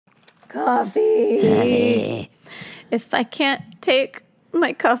Coffee. If I can't take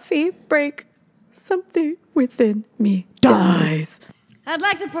my coffee break, something within me dies. I'd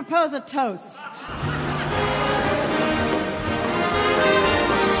like to propose a toast.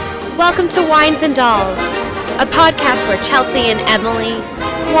 Welcome to Wines and Dolls, a podcast where Chelsea and Emily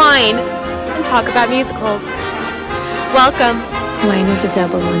whine and talk about musicals. Welcome. Wine is a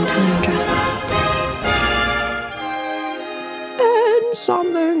double entendre. And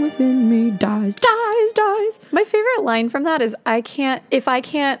something within me dies. My favorite line from that is, if I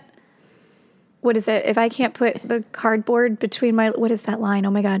can't put the cardboard between my, what is that line?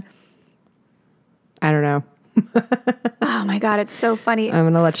 Oh my God. I don't know. Oh my God, it's so funny. I'm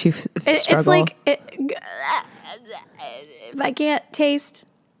going to let you struggle. It's like, if I can't taste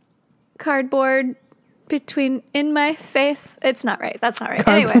cardboard in my face, it's not right. That's not right.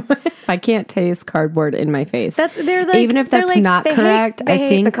 Anyway. If I can't taste cardboard in my face. They're like, even if that's not correct, I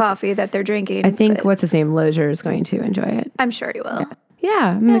think the coffee that they're drinking. I think, what's his name? Lozier is going to enjoy it. I'm sure he will.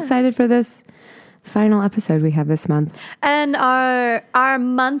 Yeah, I'm excited for this final episode we have this month. And our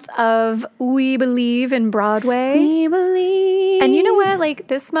month of We Believe in Broadway. We believe. And you know what? Like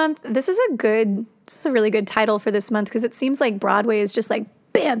this month, this is a really good title for this month, because it seems like Broadway is just like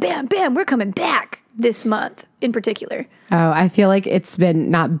bam, bam, bam, we're coming back this month in particular. Oh, I feel like it's been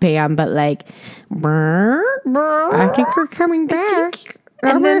not bam, but like, I think we're coming back.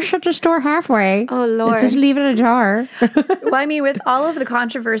 I'm going to shut the store halfway. Oh, Lord. Let's just leave it ajar. Well, I mean, with all of the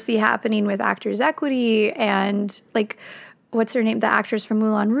controversy happening with Actors Equity and, like, what's her name? The actress from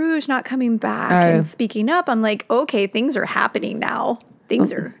Moulin Rouge not coming back and speaking up, I'm like, okay, things are happening now.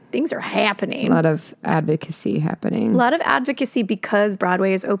 Things are happening. A lot of advocacy happening. A lot of advocacy because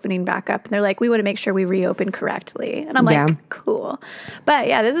Broadway is opening back up. And they're like, we want to make sure we reopen correctly. And I'm like, cool. But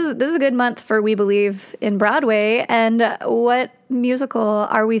yeah, this is a good month for We Believe in Broadway. And what musical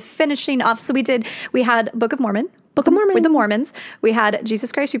are we finishing off? So we had Book of Mormon. With the Mormons. We had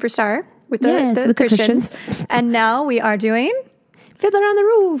Jesus Christ Superstar with the Christians. And now we are doing Fiddler on the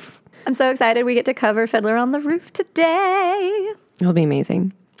Roof. I'm so excited we get to cover Fiddler on the Roof today. It'll be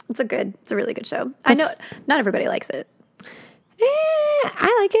amazing. It's a really good show. I know not everybody likes it.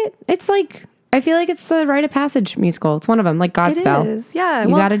 I like it. It's like, I feel like it's the rite of passage musical. It's one of them, like Godspell. It is, yeah.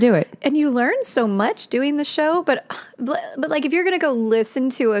 You got to do it. And you learn so much doing the show, but like if you're going to go listen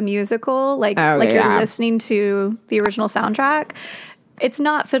to a musical, you're listening to the original soundtrack, it's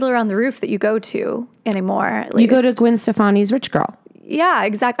not Fiddler on the Roof that you go to anymore. At least. You go to Gwen Stefani's Rich Girl. Yeah,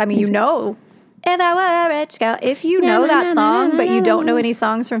 exactly. I mean, you know. If I were a rich girl. If you know that song, but you don't know any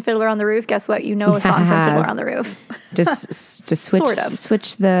songs from Fiddler on the Roof, guess what? You know a song from Fiddler on the Roof. Just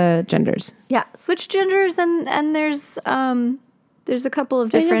switch the genders. Yeah, switch genders, and there's a couple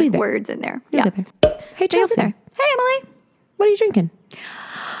of different words in there. You'll get there. Hey, Chelsea. Hey, Emily. What are you drinking?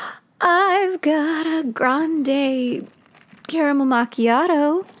 I've got a grande caramel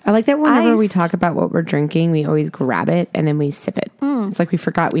macchiato. I like that whenever we talk about what we're drinking, we always grab it and then we sip it. It's like we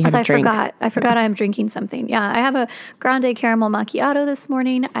forgot we had a drink. I forgot I'm drinking something. Yeah, I have a grande caramel macchiato this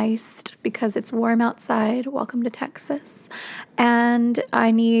morning, iced because it's warm outside. Welcome to Texas. And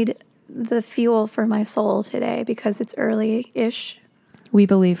I need the fuel for my soul today because it's early-ish. We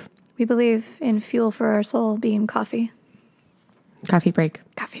believe. We believe in fuel for our soul being coffee. Coffee break.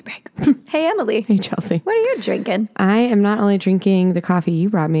 Hey, Emily. Hey, Chelsea. What are you drinking? I am not only drinking the coffee you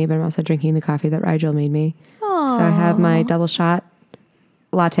brought me, but I'm also drinking the coffee that Rigel made me. Aww. So I have my double shot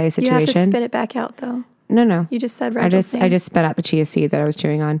latte situation. You have to spit it back out, though. No. You just said Rigel's name. I just spit out the chia seed that I was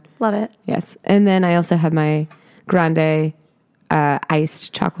chewing on. Love it. Yes. And then I also have my grande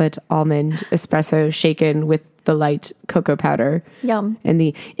iced chocolate almond espresso shaken with the light cocoa powder. Yum.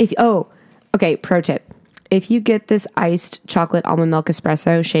 And pro tip. If you get this iced chocolate almond milk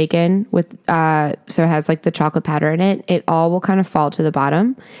espresso shaken with, so it has like the chocolate powder in it, it all will kind of fall to the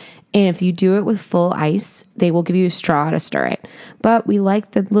bottom. And if you do it with full ice, they will give you a straw to stir it. But we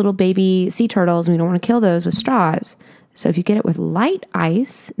like the little baby sea turtles and we don't want to kill those with straws. So if you get it with light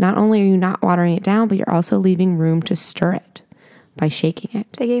ice, not only are you not watering it down, but you're also leaving room to stir it by shaking it.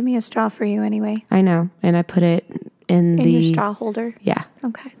 They gave me a straw for you anyway. I know. And I put it in your straw holder? Yeah.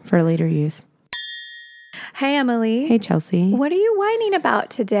 Okay. For later use. Hey, Emily. Hey, Chelsea. What are you whining about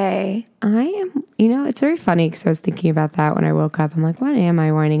today? I am, it's very funny because I was thinking about that when I woke up. I'm like, what am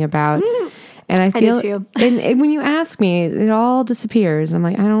I whining about? And I feel, do too. and when you ask me, it all disappears. I'm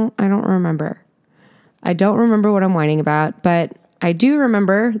like, I don't remember. I don't remember what I'm whining about, but I do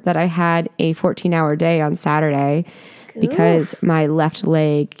remember that I had a 14-hour day on Saturday because my left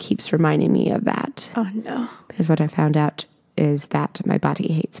leg keeps reminding me of that. Oh, no. Because what I found out is that my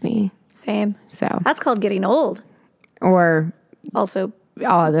body hates me. Same. So that's called getting old. Or also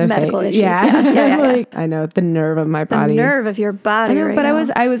all the medical issues. Yeah. Like, I know the nerve of my body. The nerve of your body. I know, right but now.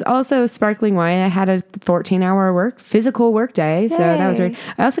 I was also sparkling wine. I had a 14-hour physical work day, so that was weird.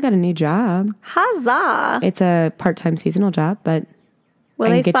 I also got a new job. Huzzah! It's a part-time seasonal job, but will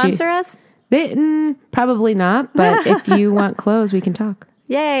they sponsor us? Probably not. But if you want clothes, we can talk.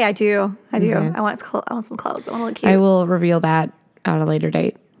 Yay! I do. Okay. I want some clothes. I want to look cute. I will reveal that at a later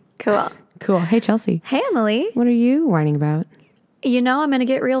date. Cool. Hey, Chelsea. Hey, Emily. What are you whining about? I'm going to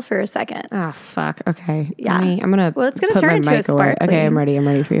get real for a second. Ah, fuck. Okay. Yeah. I'm going to Well, it's going to turn into a sparkling. Okay, I'm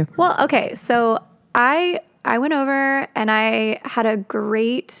ready for you. Well, okay. So I went over and I had a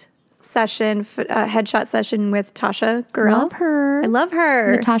great session, headshot session with Tasha Gurrell. I love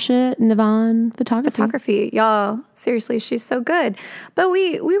her. Natasha Navon Photography. Y'all, seriously, she's so good. But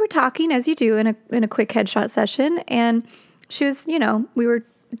we were talking, as you do in a quick headshot session, and she was, we were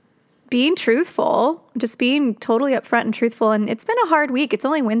being truthful, just being totally upfront and truthful. And it's been a hard week. It's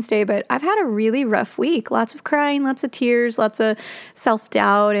only Wednesday, but I've had a really rough week. Lots of crying, lots of tears, lots of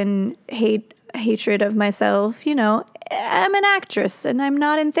self-doubt and hatred of myself. I'm an actress and I'm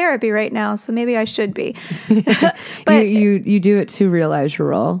not in therapy right now, so maybe I should be. But you do it to realize your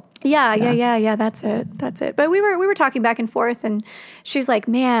role. Yeah. That's it. But we were talking back and forth, and she's like,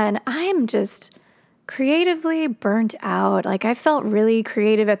 "Man, I'm just creatively burnt out. Like, I felt really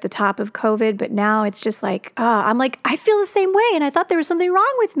creative at the top of COVID, but now it's just like, I'm like, I feel the same way, and I thought there was something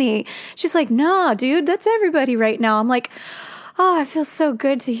wrong with me." She's like, "No, dude, that's everybody right now." I'm like, "Oh, I feel so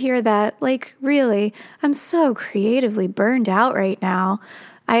good to hear that. Like, really, I'm so creatively burned out right now."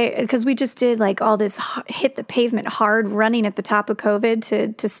 Because we just did like all this hit the pavement hard running at the top of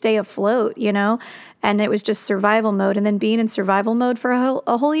COVID to stay afloat, and it was just survival mode. And then being in survival mode for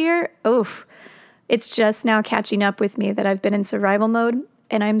a whole year, oof. It's just now catching up with me that I've been in survival mode,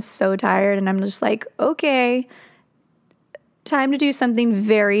 and I'm so tired, and I'm just like, okay, time to do something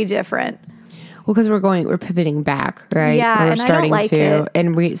very different. Well, because we're pivoting back, right? Yeah, we're and starting I don't like it.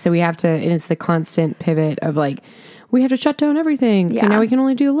 And we have to, and it's the constant pivot of like, we have to shut down everything. Yeah. And now we can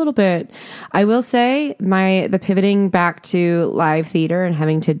only do a little bit. I will say the pivoting back to live theater and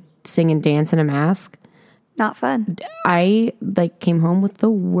having to sing and dance in a mask. Not fun. I came home with the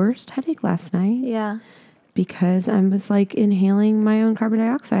worst headache last night. Yeah. Because I was inhaling my own carbon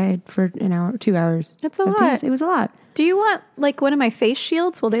dioxide for an hour, 2 hours. That's a lot. It was a lot. Do you want one of my face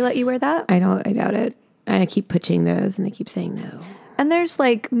shields? Will they let you wear that? I doubt it. I keep pitching those and they keep saying no. And there's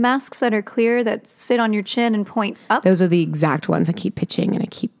masks that are clear that sit on your chin and point up. Those are the exact ones I keep pitching, and I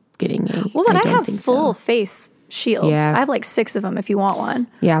keep getting a. Well, but I have full face shields. Yeah. I have 6 of them if you want one.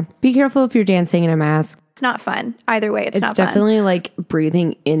 Yeah. Be careful if you're dancing in a mask. It's not fun. Either way, it's not fun. It's definitely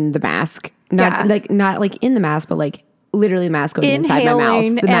breathing in the mask. Not in the mask, but literally the mask going inside my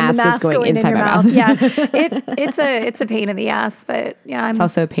mouth. The mask is going inside my mouth. Yeah. It's a pain in the ass, but yeah. It's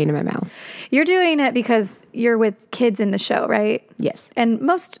also a pain in my mouth. You're doing it because you're with kids in the show, right? Yes. And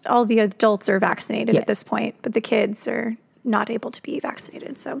all the adults are vaccinated at this point, but the kids are not able to be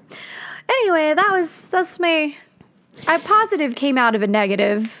vaccinated. So anyway, that's my positive came out of a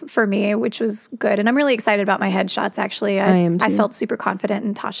negative for me, which was good. And I'm really excited about my headshots, actually. I am too. I felt super confident,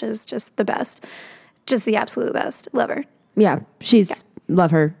 and Tasha's just the best. Just the absolute best. Love her. Yeah,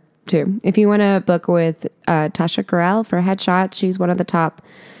 love her too. If you want to book with Tasha Gurrell for a headshot, she's one of the top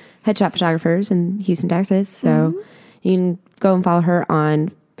headshot photographers in Houston, Texas. So you can go and follow her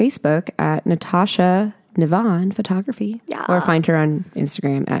on Facebook at Natasha Navon Photography. Yes. Or find her on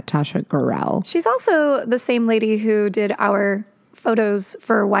Instagram at Tasha Gurrell. She's also the same lady who did our photos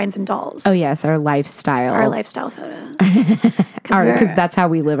for Wines and Dolls. Oh, yes, our lifestyle. Our lifestyle photos. Because that's how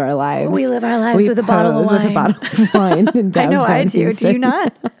we live our lives. We live our lives with a bottle of wine. With a bottle of wine in downtown I know I do. Houston. Do you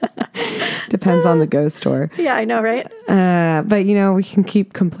not? Depends on the ghost store. Yeah, I know, right? But, we can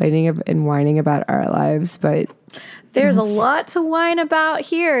keep complaining and whining about our lives, but... There's a lot to whine about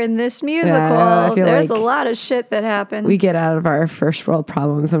here in this musical. Yeah, There's a lot of shit that happens. We get out of our first world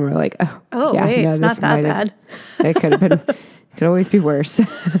problems and we're like, it's not that bad. It could have been... Could always be worse.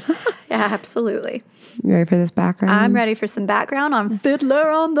 Yeah, absolutely. You ready for this background? I'm ready for some background on Fiddler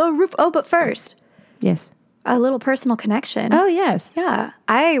on the Roof. Oh, but first. Yes. A little personal connection. Oh, yes. Yeah.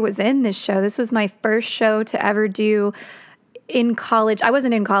 I was in this show. This was my first show to ever do in college. I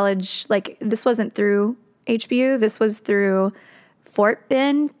wasn't in college. This wasn't through HBU. This was through Fort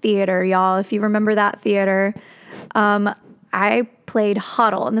Bend Theater, y'all. If you remember that theater. I played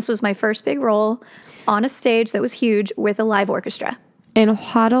Hoddle, and this was my first big role on a stage that was huge with a live orchestra. And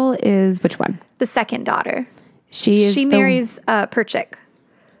Hoddle is which one? The second daughter. She marries Perchik.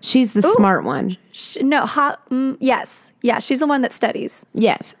 She's the smart one. Yes. Yeah, she's the one that studies.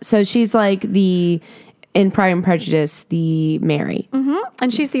 Yes. So she's like the in Pride and Prejudice, the Mary.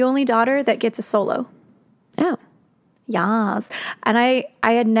 And she's the only daughter that gets a solo. Oh. Yes. And I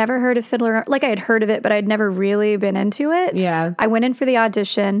had never heard of Fiddler. Like, I had heard of it, but I'd never really been into it. Yeah. I went in for the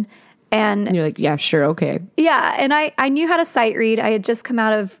audition, and you're like, yeah, sure, okay. Yeah, and I knew how to sight read. I had just come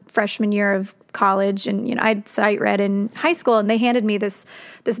out of freshman year of college, and I'd sight read in high school, and they handed me this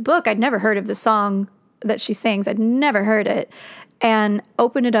book. I'd never heard of the song that she sings. I'd never heard it. And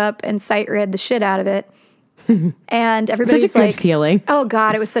opened it up and sight read the shit out of it. And everybody's such a good feeling. Oh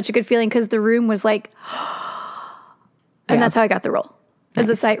God, it was such a good feeling because the room was like, and that's how I got the role. As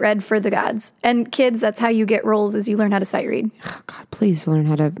a sight read for the gods. And kids, that's how you get roles, is you learn how to sight read. Oh God, please learn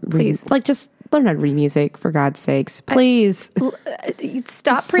how to read. Like, just learn how to read music, for God's sakes. Please.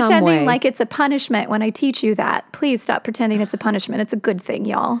 Stop pretending like it's a punishment when I teach you that. Please stop pretending it's a punishment. It's a good thing,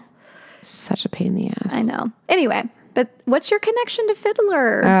 y'all. Such a pain in the ass. I know. Anyway, but what's your connection to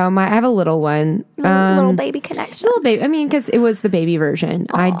Fiddler? I have a little one. Little baby connection. Little baby. I mean, because it was the baby version.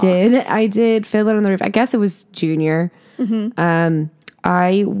 Aww. I did Fiddler on the Roof. I guess it was junior.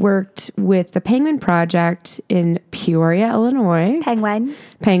 I worked with the Penguin Project in Peoria, Illinois.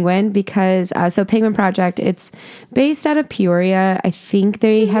 Penguin, because so Penguin Project, it's based out of Peoria. I think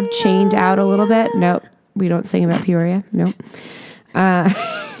they have chained out a little bit. Nope, we don't sing about Peoria. Nope.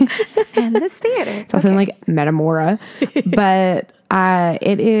 And this theater. It's also in like Metamora, but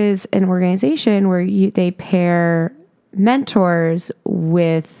it is an organization where they pair mentors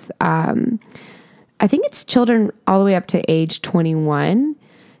with. I think it's children all the way up to age 21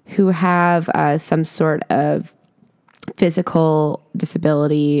 who have some sort of physical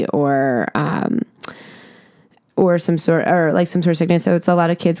disability or some sort of sickness. So it's a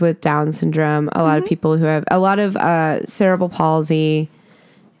lot of kids with Down syndrome, a lot of people who have a lot of cerebral palsy.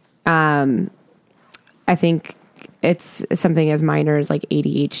 I think it's something as minor as like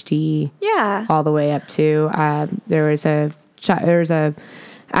ADHD. Yeah. All the way up to there was a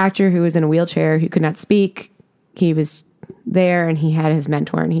actor who was in a wheelchair who could not speak. He was there and he had his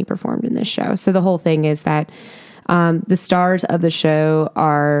mentor and he performed in this show. So the whole thing is that the stars of the show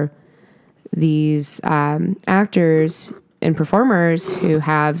are these actors and performers who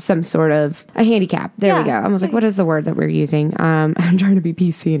have some sort of a handicap. There we go. I was like, what is the word that we're using? I'm trying to be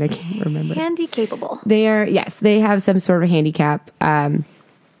PC and I can't remember. Handy-capable. They are, yes, they have some sort of handicap. And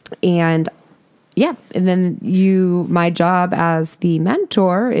then my job as the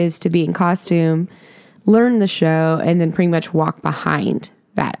mentor is to be in costume, learn the show, and then pretty much walk behind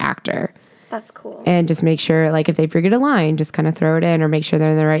that actor. That's cool. And just make sure, like, if they forget a line, just kind of throw it in or make sure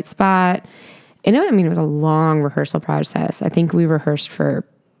they're in the right spot. And it was a long rehearsal process. I think we rehearsed for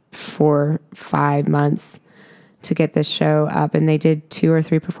 4-5 months to get this show up. And they did 2 or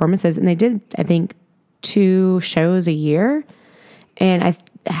 3 performances. And they did, I think, 2 shows a year. And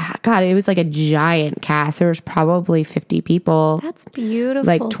it was like a giant cast. There was probably 50 people. That's beautiful.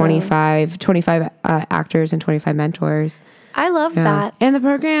 Like 25 actors and 25 mentors. I love that. And the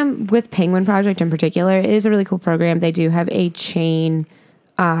program with Penguin Project in particular is a really cool program. They do have a chain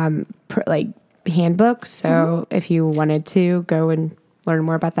handbook. So if you wanted to go and learn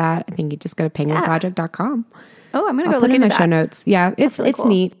more about that, I think you just go to penguinproject.com. Oh, I'm going to go look into that. Show notes. Yeah, it's really cool.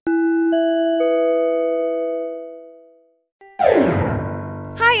 Neat.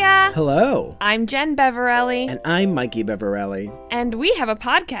 Hiya! Hello. I'm Jen Beverelli. And I'm Mikey Beverelli. And we have a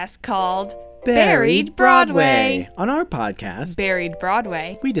podcast called Buried Broadway. On our podcast, Buried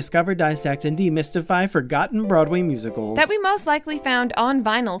Broadway, we discover, dissect, and demystify forgotten Broadway musicals that we most likely found on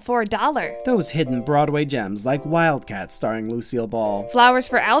vinyl for $1. Those hidden Broadway gems like Wildcat starring Lucille Ball, Flowers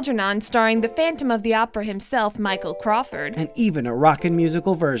for Algernon starring the Phantom of the Opera himself, Michael Crawford, and even a rockin'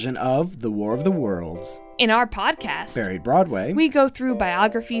 musical version of The War of the Worlds. In our podcast, Buried Broadway, we go through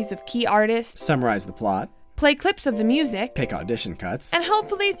biographies of key artists, summarize the plot, play clips of the music, pick audition cuts, and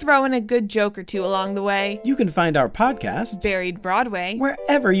hopefully throw in a good joke or two along the way. You can find our podcast, Buried Broadway,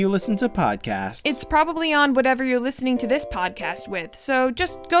 wherever you listen to podcasts. It's probably on whatever you're listening to this podcast with, so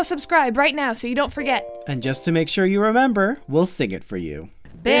just go subscribe right now so you don't forget. And just to make sure you remember, we'll sing it for you.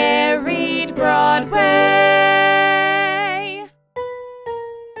 Buried Broadway.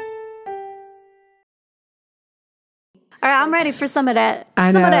 All right, I'm ready for some of that.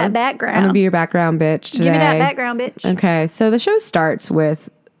 Some of that background. I'm gonna be your background bitch today. Give me that background, bitch. Okay, so the show starts with.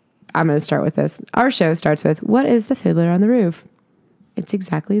 I'm gonna start with this. Our show starts with, "What is the Fiddler on the Roof?" It's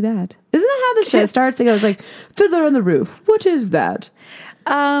exactly that. Isn't that how the show starts? It goes like, "Fiddler on the Roof. What is that?"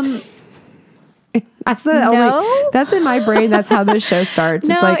 That's that's in my brain. That's how this show starts.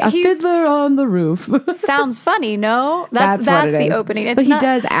 No, it's like a fiddler on the roof. Sounds funny. No, that's the opening. It's but not, he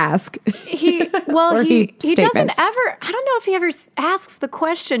does ask. He doesn't ever. I don't know if he ever asks the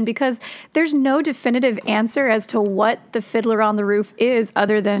question because there's no definitive answer as to what the Fiddler on the Roof is,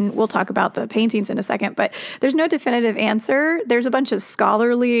 other than we'll talk about the paintings in a second. But there's no definitive answer. There's a bunch of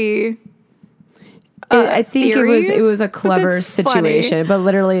scholarly. I think theories, it was a clever situation, funny. But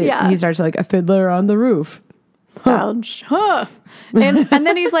literally he starts like a fiddler on the roof. Sounds, and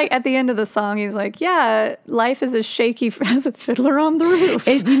then he's like, at the end of the song, he's like, yeah, life is as shaky as a fiddler on the roof.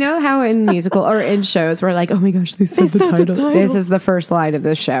 You know how in musical or in shows we're like, oh my gosh, they said the title. This is the first line of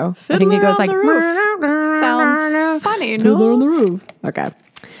this show. Fiddler I think it goes on like, the roof. Sounds funny, no? Fiddler on the roof. Okay.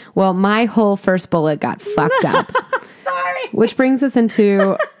 Well, my whole first bullet got fucked up. I'm sorry. Which brings us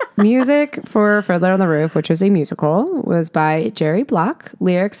into music for Fiddler on the Roof, which was a musical, was by Jerry Block,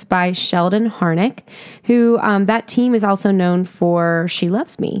 lyrics by Sheldon Harnick, who that team is also known for She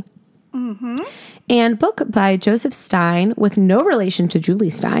Loves Me. Mm-hmm. And book by Joseph Stein, with no relation to Julie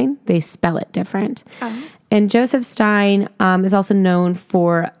Stein. They spell it different. Oh. And Joseph Stein is also known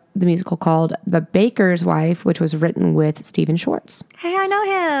for the musical called The Baker's Wife, which was written with Stephen Schwartz. Hey, I know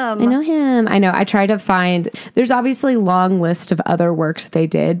him. I know. I tried to find, there's obviously a long list of other works they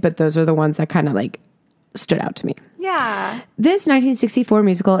did, but those are the ones that kind of like stood out to me. Yeah. This 1964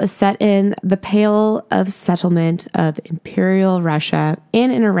 musical is set in the Pale of Settlement of Imperial Russia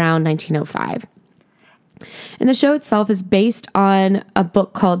in and around 1905. And the show itself is based on a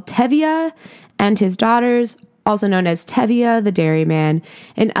book called Tevye and His Daughters, also known as Tevye the Dairyman,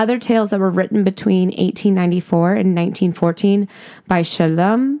 and other tales that were written between 1894 and 1914 by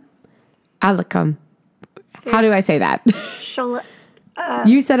Shalom Aleichem. How do I say that?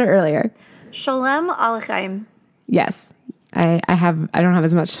 You said it earlier. Shalom Aleichem. Yes. I don't have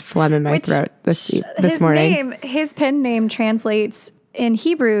as much phlegm in my throat this morning. His pen name translates in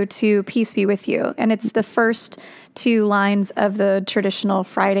Hebrew to peace be with you. And it's the first two lines of the traditional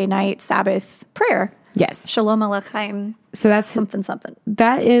Friday night Sabbath prayer. Yes. Shalom Aleichem. So that's something.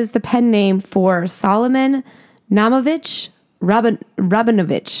 That is the pen name for Solomon Namovich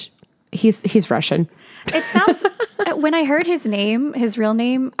Rabinovich. He's Russian. It sounds, when I heard his name, his real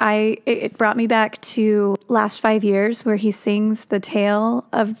name, it brought me back to Last 5 Years, where he sings the tale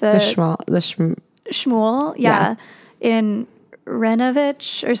of the Shmuel, in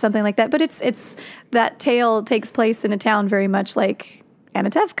Renovich or something like that. But it's that tale takes place in a town very much like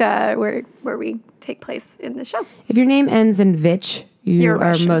Anatevka, where we take place in the show. If your name ends in Vich, you're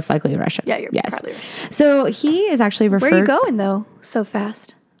Russian. Most likely Russian. Yeah, you're probably Russian. So he is actually referred... Where are you going, though, so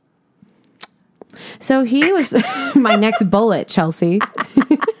fast? So he was my next bullet, Chelsea.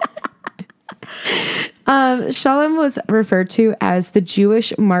 Shalom was referred to as the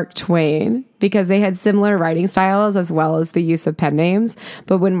Jewish Mark Twain because they had similar writing styles as well as the use of pen names.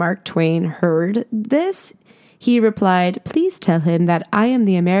 But when Mark Twain heard this, he replied, "Please tell him that I am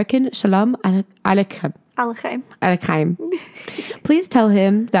the American Shalom Aleichem. Aleichem. Please tell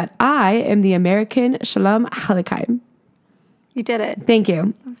him that I am the American Shalom Aleichem." You did it. Thank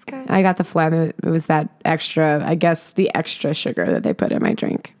you. That was good. I got the phlegm. It was that extra, I guess, the extra sugar that they put in my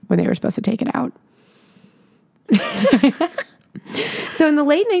drink when they were supposed to take it out. So in the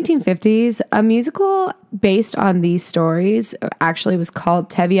late 1950s, a musical based on these stories actually was called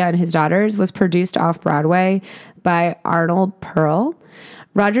Tevye and His Daughters, was produced off-Broadway by Arnold Pearl.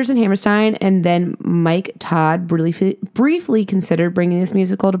 Rodgers and Hammerstein and then Mike Todd briefly considered bringing this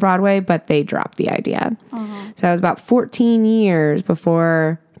musical to Broadway, but they dropped the idea. Uh-huh. So that was about 14 years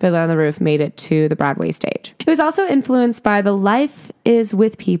before Fiddler on the Roof made it to the Broadway stage. It was also influenced by The Life is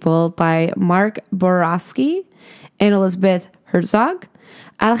with People by Mark Borowski and Elizabeth Herzog.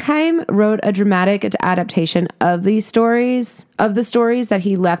 Aleichem wrote a dramatic adaptation of the stories that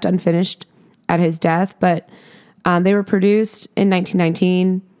he left unfinished at his death, but they were produced in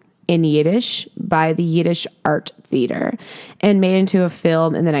 1919 in Yiddish by the Yiddish Art Theater and made into a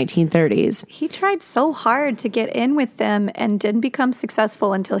film in the 1930s. He tried so hard to get in with them and didn't become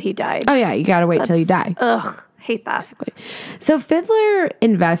successful until he died. Oh yeah, you gotta wait till you die. Ugh, hate that. Exactly. So Fiddler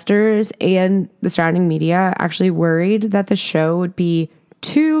investors and the surrounding media actually worried that the show would be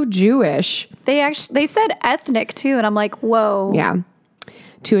too Jewish. They said ethnic too, and I'm like, whoa. Yeah.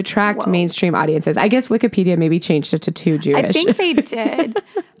 To attract mainstream audiences. I guess Wikipedia maybe changed it to too Jewish. I think they did.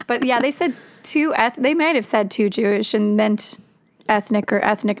 But yeah, they said too, they might have said too Jewish and meant ethnic, or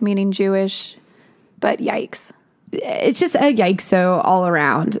ethnic meaning Jewish. But yikes. It's just a yikes so all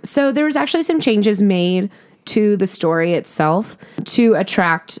around. So there was actually some changes made to the story itself to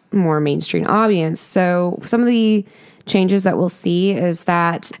attract more mainstream audience. So some of the changes that we'll see is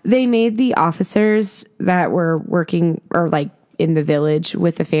that they made the officers that were working or like in the village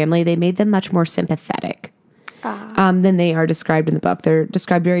with the family, they made them much more sympathetic than they are described in the book. They're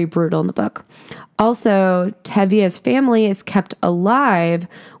described very brutal in the book. Also, Tevia's family is kept alive,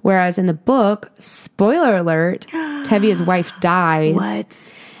 whereas in the book, spoiler alert, Tevia's wife dies.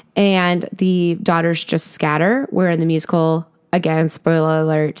 What? And the daughters just scatter, where in the musical, again, spoiler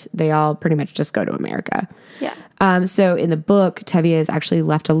alert, they all pretty much just go to America. Yeah. So in the book, Tevye is actually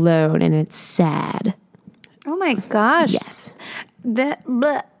left alone, and it's sad. Oh my gosh. Yes.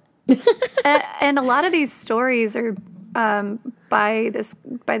 And a lot of these stories are by this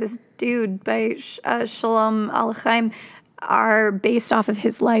dude, by Shalom Aleichem, are based off of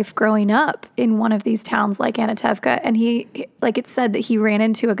his life growing up in one of these towns like Anatevka. And he, like it said that he ran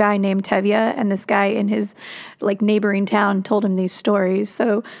into a guy named Tevye, and this guy in his like neighboring town told him these stories.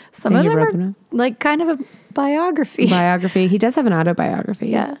 So some of them are like kind of a biography. He does have an autobiography.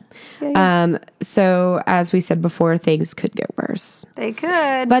 Yeah. So as we said before, things could get worse. They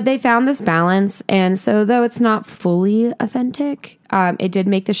could. But they found this balance. And so though it's not fully authentic, it did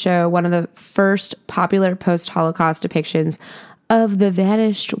make the show one of the first popular post-Holocaust depictions of the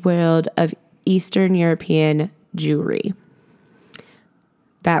vanished world of Eastern European Jewry.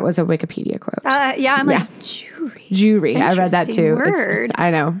 That was a Wikipedia quote. I'm like, Jewry. Jewry. I read that too. Word.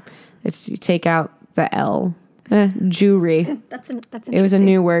 I know. It's you take out the L. Jewry. That's interesting. It was a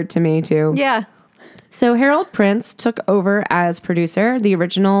new word to me too. Yeah. So Harold Prince took over as producer. The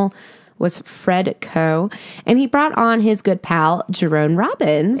original was Fred Coe, and he brought on his good pal Jerome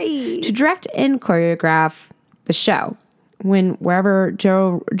Robbins to direct and choreograph the show. Wherever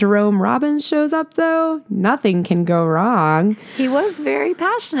Jerome Robbins shows up, though, nothing can go wrong. He was very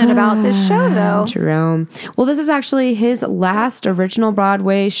passionate about this show, though. Jerome. Well, this was actually his last original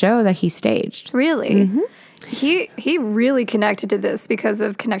Broadway show that he staged. Really? Mm-hmm. He really connected to this because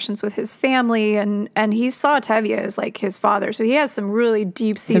of connections with his family, and he saw Tevye as like his father. So he has some really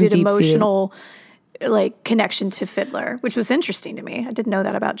deep-seated emotional like connection to Fiddler, which was interesting to me. I didn't know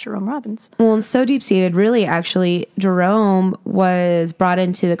that about Jerome Robbins. Well, and so deep-seated, really, actually, Jerome was brought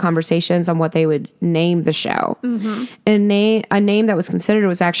into the conversations on what they would name the show. Mm-hmm. And a name that was considered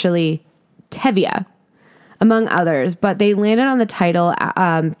was actually Tevye, among others, but they landed on the title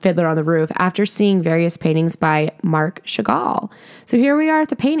Fiddler on the Roof after seeing various paintings by Marc Chagall. So here we are at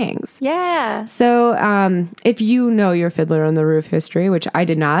the paintings. Yeah. So if you know your Fiddler on the Roof history, which I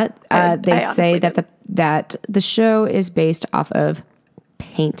did not, they say that the show is based off of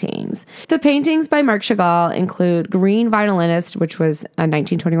paintings. The paintings by Marc Chagall include Green Violinist, which was a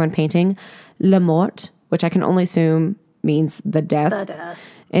 1921 painting, La Mort, which I can only assume means the death.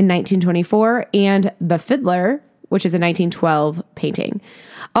 In 1924, and The Fiddler, which is a 1912 painting.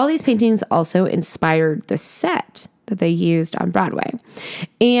 All these paintings also inspired the set that they used on Broadway.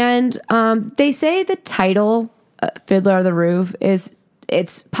 And they say the title, Fiddler on the Roof,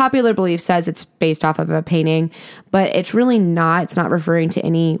 it's popular belief says it's based off of a painting, but it's really not. It's not referring to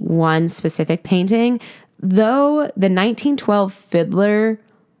any one specific painting, though the 1912 Fiddler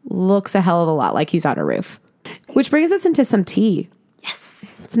looks a hell of a lot like he's on a roof. Which brings us into some tea.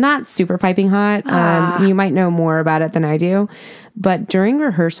 It's not super piping hot. You might know more about it than I do. But during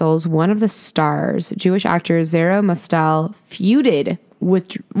rehearsals, one of the stars, Jewish actor Zero Mostel, feuded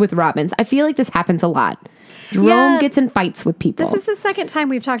with Robbins. I feel like this happens a lot. Jerome gets in fights with people. This is the second time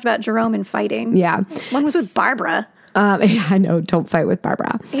we've talked about Jerome and fighting. Yeah. One was with Barbara. I know, don't fight with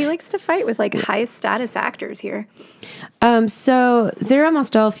Barbara. He likes to fight with like high status actors here. So Zero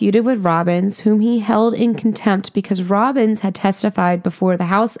Mostel feuded with Robbins, whom he held in contempt because Robbins had testified before the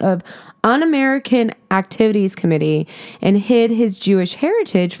House of Un-American Activities Committee and hid his Jewish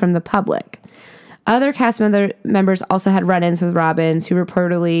heritage from the public. Other cast members also had run-ins with Robbins, who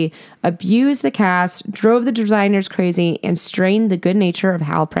reportedly abused the cast, drove the designers crazy, and strained the good nature of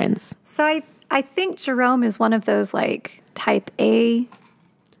Hal Prince. So I think Jerome is one of those like type A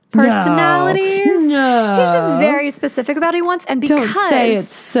personalities. No. He's just very specific about what he wants. And because don't say it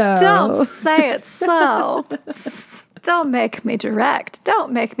so. Don't say it so. Don't make me direct.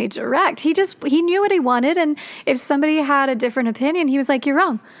 Don't make me direct. He knew what he wanted, and if somebody had a different opinion, he was like, "You're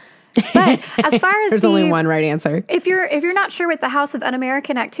wrong." But as far as there's only one right answer. If you're not sure what the House of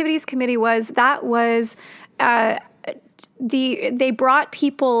Un-American Activities Committee was, that was they brought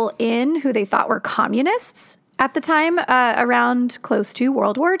people in who they thought were communists at the time, around close to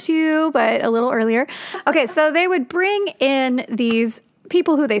World War II, but a little earlier. Okay, so they would bring in these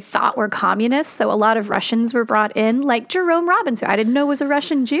people who they thought were communists. So a lot of Russians were brought in, like Jerome Robbins, who I didn't know was a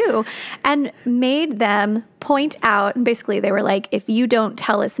Russian Jew, and made them point out. And basically, they were like, if you don't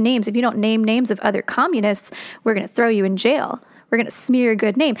tell us names, if you don't name names of other communists, we're going to throw you in jail. We're going to smear your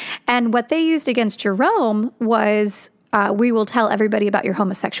good name. And what they used against Jerome was, we will tell everybody about your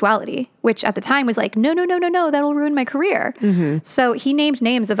homosexuality, which at the time was like, no, that'll ruin my career. So he named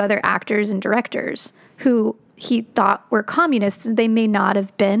names of other actors and directors who he thought were communists. They may not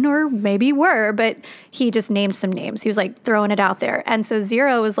have been, or maybe were, but he just named some names. He was like throwing it out there. And so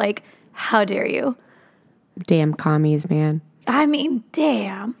Zero was like, how dare you? Damn commies, man. I mean,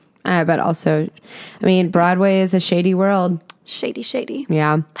 damn. But also, I mean, Broadway is a shady world. Shady.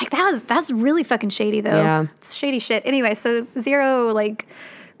 Yeah. Like that's really fucking shady though. Yeah. It's shady shit. Anyway, so Zero like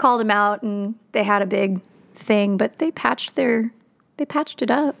called him out and they had a big thing, but they patched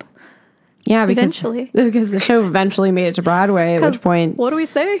it up. Yeah, because the show eventually made it to Broadway, at which point... What do we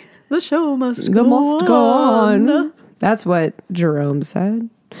say? The show must go on. on. That's what Jerome said.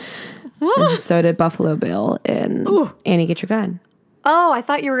 And so did Buffalo Bill and Annie, Get Your Gun. Oh, I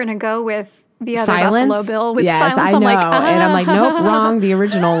thought you were going to go with the other Silence? Buffalo Bill with yes, Silence. I know. And I'm like, nope, wrong. The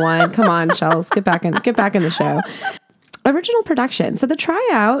original one. Come on, Chels. Get back in the show. Original production. So the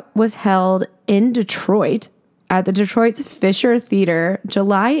tryout was held in Detroit at the Detroit's Fisher Theater,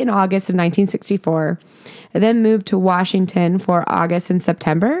 July and August of 1964, and then moved to Washington for August and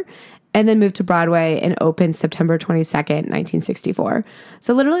September, and then moved to Broadway and opened September 22nd, 1964.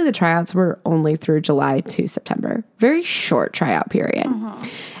 So literally the tryouts were only through July to September. Very short tryout period.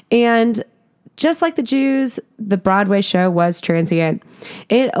 And just like the Jews, the Broadway show was transient.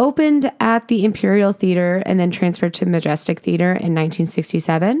 It opened at the Imperial Theater and then transferred to Majestic Theater in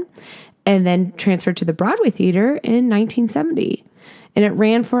 1967. And then transferred to the Broadway Theater in 1970. And it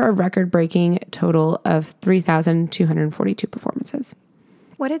ran for a record-breaking total of 3,242 performances.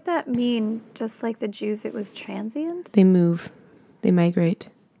 What did that mean? Just like the Jews, it was transient? They move. They migrate.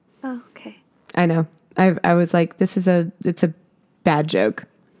 Oh, okay. I know. I was like, it's a bad joke.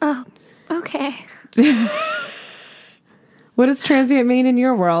 Oh, okay. What does transient mean in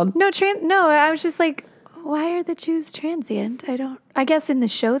your world? No, I was just like, why are the Jews transient? I guess in the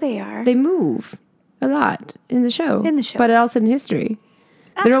show they are. They move a lot in the show. But also in history.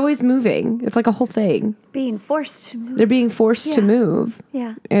 They're always moving. It's like a whole thing. Being forced to move. They're being forced to move.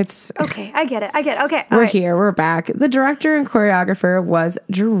 Yeah. It's... Okay, I get it. Okay. We're here. We're back. The director and choreographer was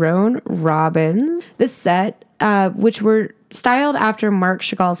Jerome Robbins. The set, which were styled after Marc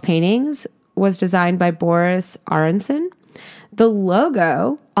Chagall's paintings, was designed by Boris Aronson. The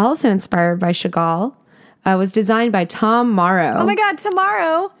logo, also inspired by Chagall, was designed by Tom Morrow. Oh my God,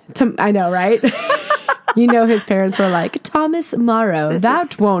 tomorrow. I know, right? You know, his parents were like, Thomas Morrow.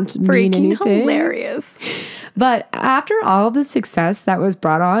 That won't mean anything. Hilarious. But after all the success that was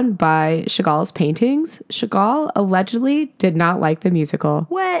brought on by Chagall's paintings, Chagall allegedly did not like the musical.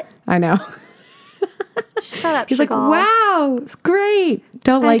 What? I know. Shut up, He's Chagall. like, wow, it's great. I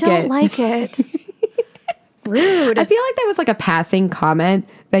don't like it. Rude. I feel like that was like a passing comment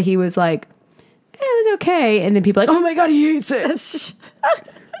that he was like, it was okay. And then people are like, oh my God, he hates it.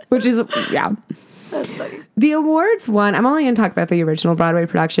 Which is, yeah. That's funny. The awards won. I'm only going to talk about the original Broadway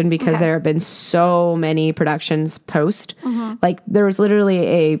production because there have been so many productions post. Like there was literally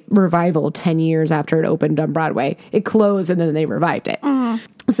a revival 10 years after it opened on Broadway. It closed and then they revived it.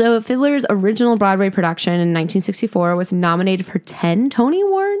 So Fiddler's original Broadway production in 1964 was nominated for 10 Tony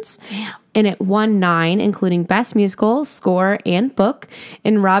Awards. Damn. And it won 9, including Best Musical, Score, and Book.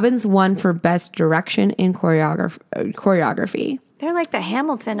 And Robbins won for Best Direction and Choreography. They're like the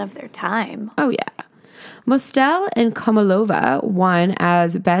Hamilton of their time. Oh, yeah. Mostel and Komolova won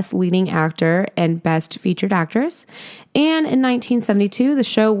as Best Leading Actor and Best Featured Actress. And in 1972, the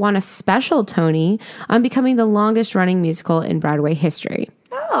show won a special Tony on becoming the longest-running musical in Broadway history.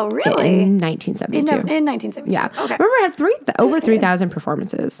 Oh, really? In 1972. In 1972. Yeah. Okay. Remember, it had over 3,000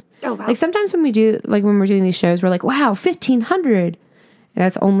 performances. Oh, wow. Like, sometimes when we're doing these shows, we're like, wow, 1,500. And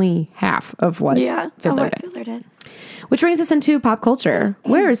that's only half of what Fiddler did. Which brings us into pop culture.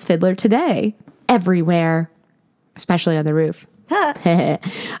 Where is Fiddler today? Everywhere, especially on the roof.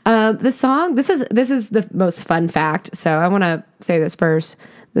 The song, this is the most fun fact, so I want to say this first.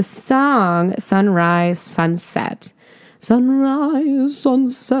 The song Sunrise, Sunset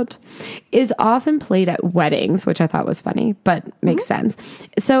is often played at weddings, which I thought was funny, but makes sense.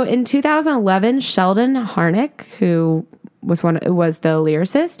 So in 2011, Sheldon Harnick, who was the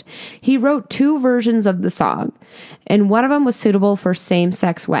lyricist, he wrote 2 versions of the song, and one of them was suitable for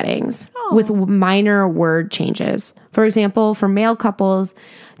same-sex weddings with minor word changes. For example, for male couples,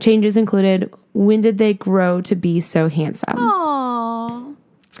 changes included, when did they grow to be so handsome? Aww.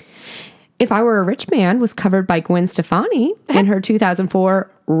 If I Were a Rich Man was covered by Gwen Stefani in her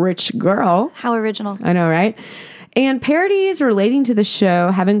 2004 Rich Girl. How original. I know, right? And parodies relating to the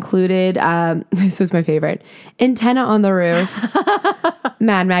show have included, this was my favorite, Antenna on the Roof,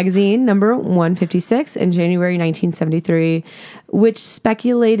 Mad Magazine, number 156 in January 1973, which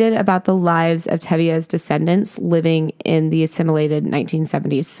speculated about the lives of Tevia's descendants living in the assimilated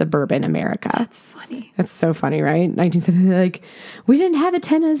 1970s suburban America. That's funny. That's so funny, right? 1970, like, we didn't have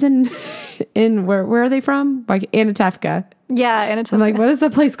antennas in where are they from? Like Anatevka. Yeah, Anatevka. I'm like, what is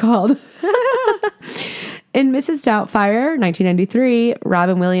that place called? In Mrs. Doubtfire, 1993,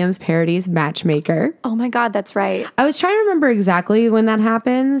 Robin Williams parodies Matchmaker. Oh my God, that's right. I was trying to remember exactly when that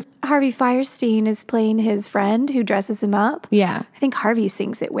happens. Harvey Fierstein is playing his friend who dresses him up. Yeah. I think Harvey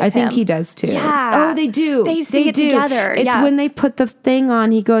sings it with him. I think he does too. Yeah. Oh, they do. They sing it together. It's when they put the thing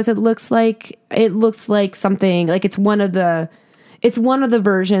on, he goes, it looks like something, like it's one of the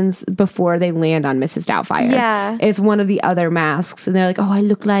versions before they land on Mrs. Doubtfire. Yeah. It's one of the other masks. And they're like, oh, I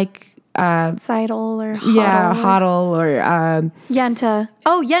look like... Seidel or Hoddle. Yeah, Hoddle or... Yenta.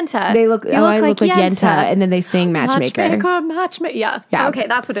 Oh, Yenta. I look like Yenta. And then they sing Matchmaker. Matchmaker. Yeah. Yeah. Okay,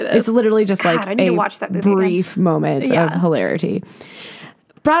 that's what it is. It's literally just God, like I need to a watch that movie brief moment of hilarity.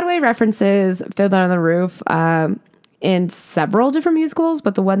 Broadway references Fiddler on the Roof in several different musicals,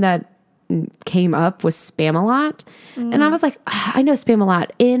 but the one that came up was Spamalot. And I was like, I know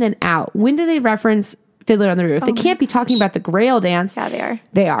Spamalot in and out. When do they reference Fiddler on the Roof? They can't be talking about the Grail dance. Yeah, they are.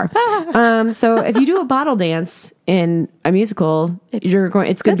 They are. So if you do a bottle dance in a musical,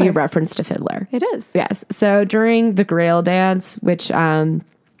 it's going to be a reference to Fiddler. It is. Yes. So during the Grail dance, which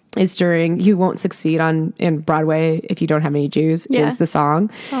is during You Won't Succeed in Broadway If You Don't Have Any Jews, is the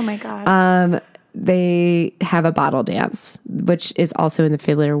song. Oh my God. They have a bottle dance, which is also in the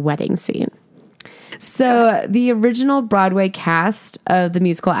Fiddler wedding scene. So the original Broadway cast of the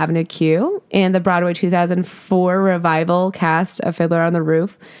musical Avenue Q and the Broadway 2004 revival cast of Fiddler on the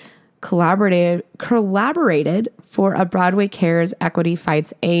Roof collaborated for a Broadway Cares Equity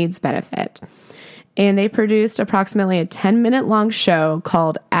Fights AIDS benefit. And they produced approximately a 10-minute long show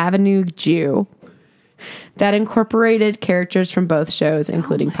called Avenue Jew that incorporated characters from both shows,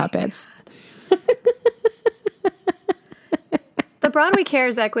 including puppets. The Broadway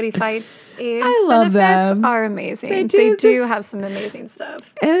Cares Equity Fights AIDS benefits them. Are amazing. They do have some amazing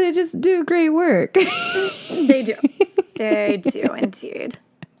stuff. And they just do great work. They do. They do, indeed.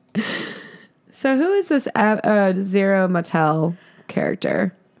 So who is this Zero Mottel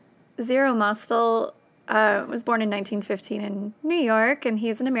character? Zero Mostel was born in 1915 in New York, and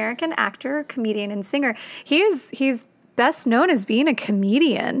he's an American actor, comedian, and singer. He's best known as being a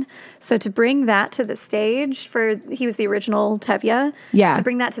comedian. So to bring that to the stage he was the original Tevye. Yeah. So to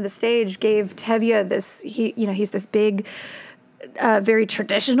bring that to the stage gave Tevye this, he's this big, very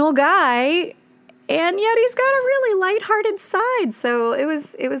traditional guy, and yet he's got a really lighthearted side. So it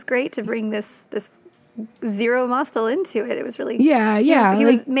was great to bring this Zero Mostel into it. It was really He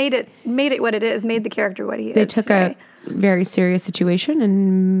made it what it is, made the character what he is. They took a very serious situation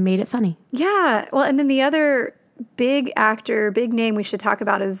and made it funny. Yeah. Well, and then the other big name we should talk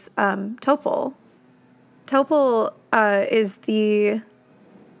about is Topol. Topol is the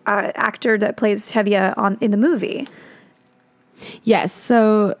actor that plays Tevye in the movie. Yes.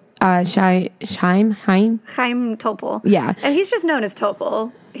 So Chaim Topol. Yeah. And he's just known as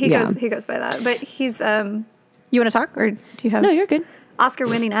Topol. He goes by that. But he's you want to talk, or do you have? No, you're good.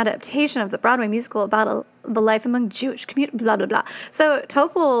 Oscar-winning adaptation of the Broadway musical about the life among Jewish community, blah blah blah. So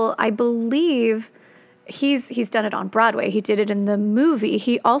Topol, I believe, he's done it on Broadway. He did it in the movie.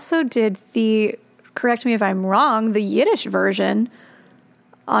 He also did correct me if I'm wrong, the Yiddish version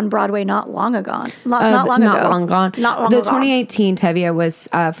on Broadway not long ago. Not long gone. The 2018 Tevye was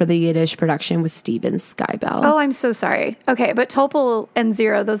for the Yiddish production was Steven Skybell. Oh, I'm so sorry. Okay, but Topol and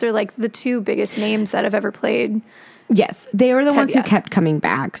Zero, those are like the two biggest names that have ever played. Yes, they were the ones who kept coming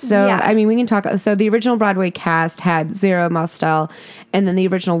back. So, yes. I mean, we can talk. So, the original Broadway cast had Zero Mostel, and then the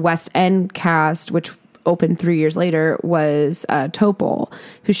original West End cast, which opened 3 years later, was Topol,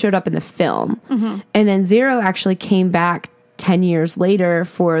 who showed up in the film. Mm-hmm. And then Zero actually came back 10 years later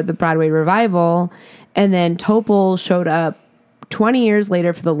for the Broadway revival, and then Topol showed up 20 years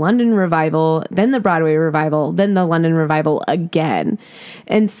later for the London revival, then the Broadway revival, then the London revival again.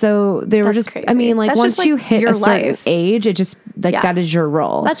 And so they were just crazy. I mean, like, that's once you hit a certain age, it just that is your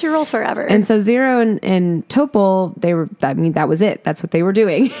role. That's your role forever. And so Zero and Topol, that was it. That's what they were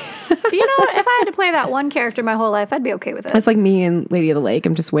doing. If I had to play that one character my whole life, I'd be okay with it. It's like me and Lady of the Lake.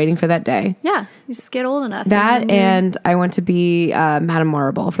 I'm just waiting for that day. Yeah. You just get old enough. And I want to be Madame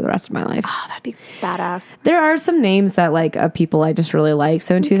Marble for the rest of my life. Oh, that'd be badass. There are some names that like of people I just really like.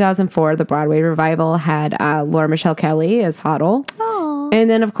 So in 2004, the Broadway revival had Laura Michelle Kelly as Hoddle. Oh. And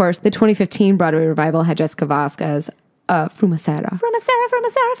then, of course, the 2015 Broadway revival had Jessica Vasquez, Frumacera.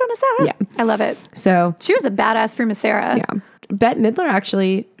 Yeah. I love it. So she was a badass Frumacera. Yeah. Bette Midler,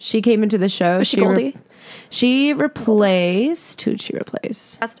 actually, she came into the show. Was she Goldie? She replaced... Who'd she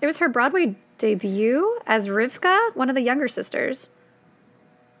replace? It was her Broadway debut as Rivka, one of the younger sisters.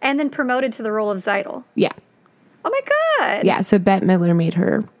 And then promoted to the role of Zeidel. Yeah. Oh my God. Yeah, so Bette Midler made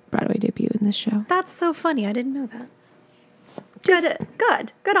her Broadway debut in this show. That's so funny. I didn't know that.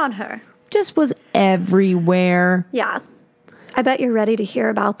 Good on her. Just was everywhere. Yeah. I bet you're ready to hear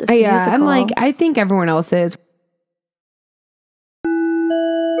about this Yeah, musical. I'm like, I think everyone else is.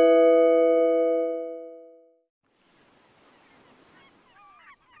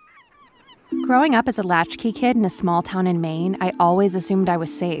 Growing up as a latchkey kid in a small town in Maine, I always assumed I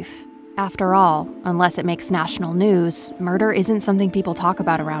was safe. After all, unless it makes national news, murder isn't something people talk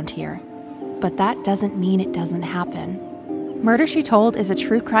about around here. But that doesn't mean it doesn't happen. Murder, She Told is a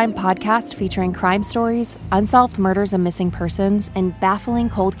true crime podcast featuring crime stories, unsolved murders and missing persons, and baffling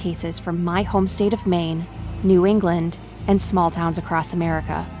cold cases from my home state of Maine, New England, and small towns across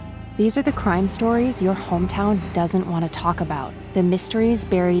America. These are the crime stories your hometown doesn't want to talk about, the mysteries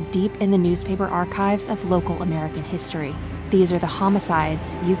buried deep in the newspaper archives of local American history. These are the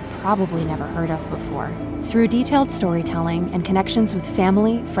homicides you've probably never heard of before. Through detailed storytelling and connections with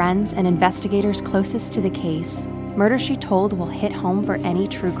family, friends, and investigators closest to the case, Murder, She Told will hit home for any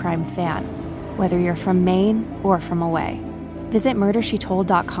true crime fan, whether you're from Maine or from away. Visit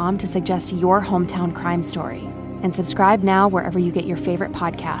murdershetold.com to suggest your hometown crime story, and subscribe now wherever you get your favorite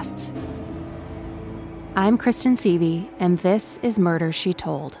podcasts. I'm Kristen Seavey, and this is Murder, She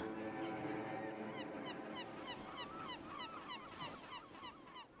Told.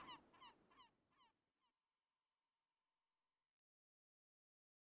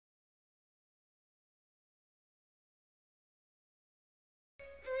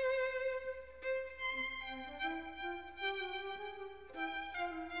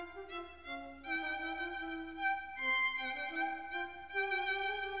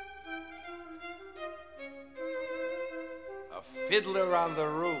 Fiddler on the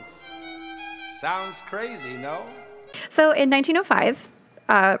Roof. Sounds crazy, no? So in 1905,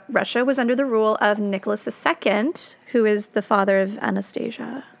 Russia was under the rule of Nicholas II, who is the father of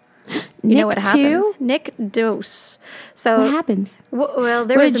Anastasia. You know what happens? Nick Dose. So what happens? Well,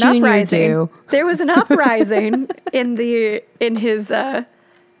 there was an uprising. There was an uprising under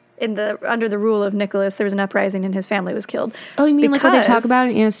the rule of Nicholas. There was an uprising and his family was killed. Oh, you mean like what they talk about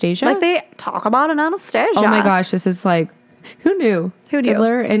in Anastasia? Like they talk about in Anastasia. Oh my gosh, this is like, who knew? Who knew?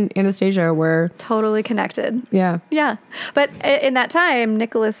 Fiddler and Anastasia were totally connected. Yeah. Yeah. But in that time,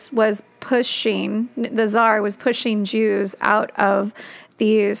 Nicholas was the Tsar was pushing Jews out of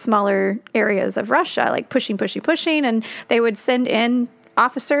the smaller areas of Russia, like pushing, and they would send in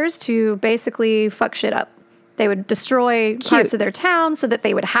officers to basically fuck shit up. They would destroy parts of their town so that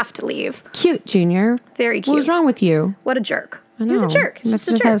they would have to leave. Cute, Junior. Very cute. What was wrong with you? What a jerk. I know. He was a jerk. He's That's just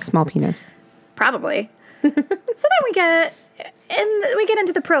a just jerk. has a small penis. Probably. So then we get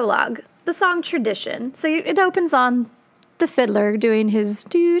into the prologue, the song Tradition. So it opens on the fiddler doing his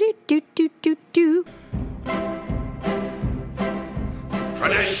do-do-do-do-do-do.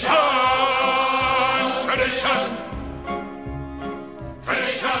 Tradition! Tradition!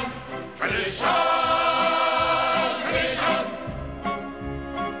 Tradition! Tradition! Tradition!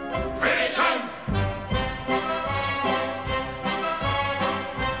 Tradition!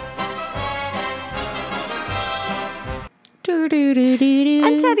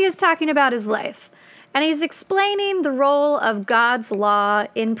 And Tevye is talking about his life, and he's explaining the role of God's law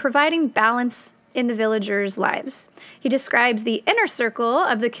in providing balance in the villagers' lives. He describes the inner circle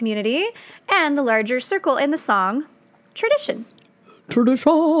of the community and the larger circle in the song Tradition.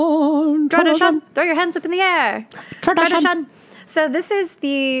 Tradition. Tradition. Throw your hands up in the air. Tradition. So this is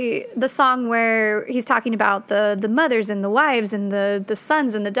the song where he's talking about the mothers and the wives and the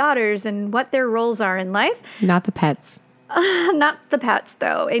sons and the daughters and what their roles are in life. Not the pets. Not the pets,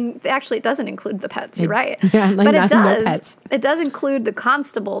 though. And actually, it doesn't include the pets. You're right. Yeah, like but it does. No pets. It does include the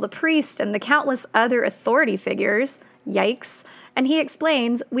constable, the priest, and the countless other authority figures. Yikes. And he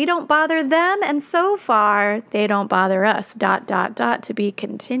explains, we don't bother them, and so far, they don't bother us. ... To be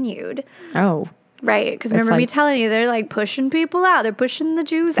continued. Oh. Right. Because remember me telling you, they're like pushing people out. They're pushing the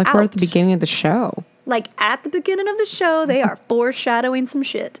Jews Like out. we're at the beginning of the show. like at the beginning of the show, they are foreshadowing some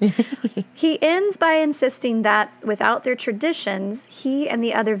shit. He ends by insisting that without their traditions, he and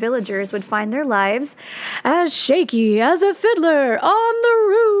the other villagers would find their lives as shaky as a fiddler on the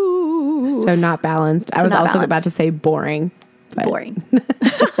roof. So not balanced. I was also about to say boring. But. Boring.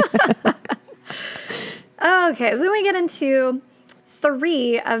 Okay, so then we get into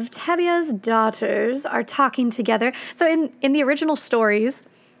 3 of Tevia's daughters are talking together. So in the original stories,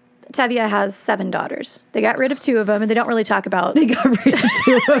 Tevye has 7 daughters. They got rid of 2 of them, and they don't really talk about... They got rid of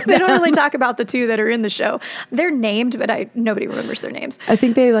 2 of them. They don't really talk about the 2 that are in the show. They're named, but nobody remembers their names. I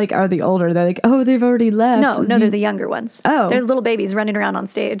think they are the older. They're like, oh, they've already left. No, they're the younger ones. Oh. They're little babies running around on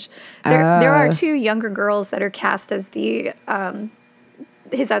stage. There are 2 younger girls that are cast as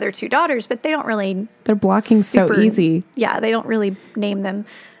his other 2 daughters, but they don't really... They're blocking so easy. Yeah, they don't really name them.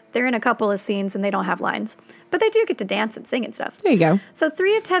 They're in a couple of scenes and they don't have lines. But they do get to dance and sing and stuff. There you go. So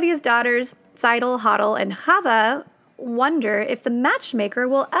 3 of Tevye's daughters, Seidel, Hodel, and Chava, wonder if the matchmaker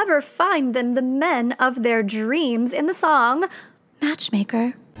will ever find them the men of their dreams in the song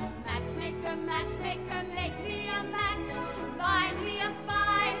Matchmaker. Matchmaker, matchmaker, make me a match. Find me a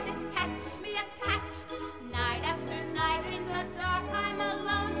find, catch me a catch. Night after night in the dark I'm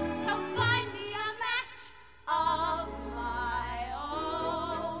alone. So find me a match of my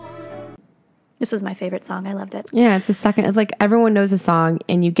own. This was my favorite song. I loved it. Yeah, it's like everyone knows a song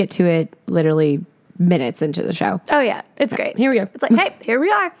and you get to it literally minutes into the show. Oh, yeah. It's great. Here we go. It's like, hey, here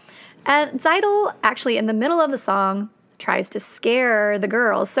we are. And Seidel, actually, in the middle of the song, tries to scare the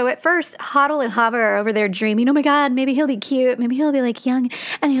girls. So at first, Hodel and Chava are over there dreaming, oh my God, maybe he'll be cute. Maybe he'll be like young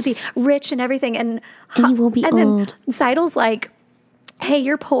and he'll be rich and everything. And he won't be old. Then Seidel's like, hey,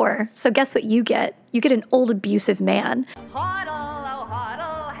 you're poor. So guess what you get? You get an old abusive man. Hodel, oh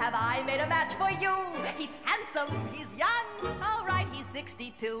Hodel, have I made a match for you? He's handsome, he's young, all right, he's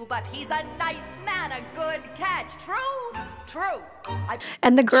 62, but he's a nice man, a good catch. True.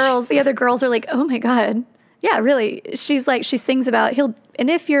 And the other girls are like, oh my God. Yeah, really. She's like, she sings about and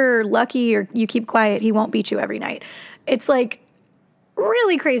if you're lucky or you keep quiet, he won't beat you every night. It's like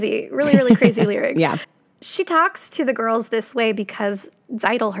really crazy, really crazy lyrics. Yeah. She talks to the girls this way because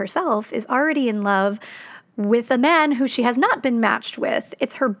Seidel herself is already in love with a man who she has not been matched with.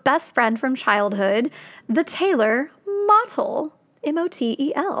 It's her best friend from childhood, the tailor Motel,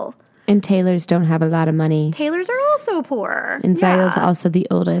 Motel. And tailors don't have a lot of money. Tailors are also poor. And Seidel's also the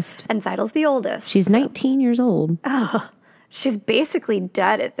oldest. And Seidel's the oldest. She's 19 years old. Oh, she's basically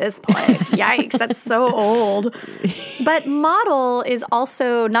dead at this point. Yikes, that's so old. But Motel is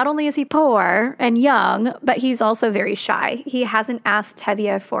also, not only is he poor and young, but he's also very shy. He hasn't asked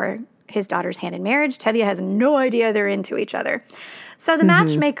Tevye for his daughter's hand in marriage. Tevye has no idea they're into each other. So the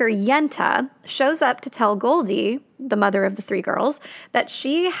matchmaker Yenta shows up to tell Goldie, the mother of the 3 girls, that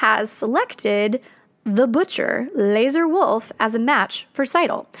she has selected the butcher, Laser Wolf, as a match for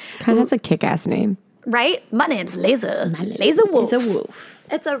Seidel. Kind of has a kick-ass name. Right? My name's Laser. Laser Wolf. Laser Wolf.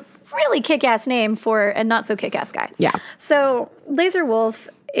 It's a really kick-ass name for a not-so-kick-ass guy. Yeah. So Laser Wolf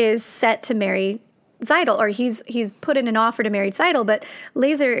is set to marry Seidel, or he's put in an offer to marry Seidel, but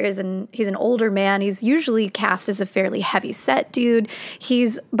Laser he's an older man. He's usually cast as a fairly heavy set dude.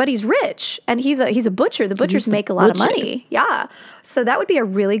 But he's rich and he's a butcher. The butchers make a lot of money. Yeah. So that would be a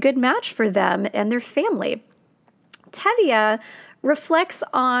really good match for them and their family. Tevye reflects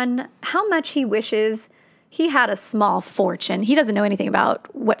on how much he wishes he had a small fortune. He doesn't know anything about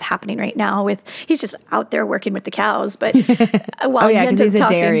what's happening right now. He's just out there working with the cows. But while because he's a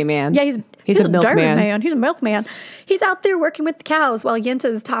dairy man. Yeah, he's a milkman. dairy man. He's a milkman. He's out there working with the cows while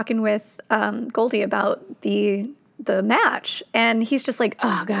Yenta's talking with Goldie about the match. And he's just like,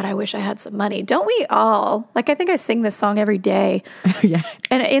 oh God, I wish I had some money. Don't we all? Like, I think I sing this song every day. Yeah.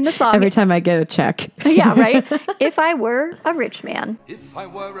 And in the song, every time I get a check. Yeah, right. If I were a rich man. If I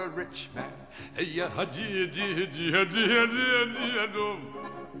were a rich man.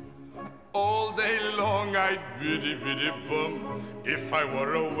 All day long I'd biddy biddy bum if I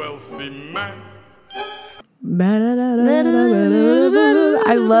were a wealthy man.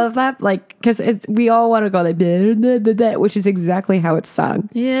 I love that, because we all want to go like, which is exactly how it's sung.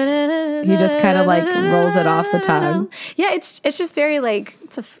 He just kind of rolls it off the tongue. Yeah, it's just very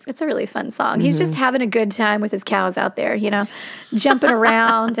it's a really fun song. He's just having a good time with his cows out there, jumping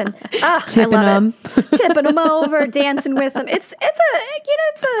around and tipping them, tipping them over, dancing with them.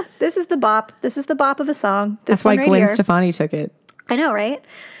 This is the bop. This is the bop of a song. That's why Gwen Stefani took it. I know, right?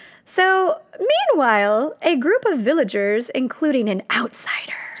 So, meanwhile, a group of villagers, including an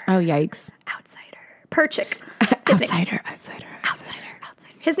outsider. Oh, yikes. Outsider. Perchik. Outsider.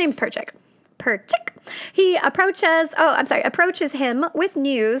 His name's Perchik. He approaches him with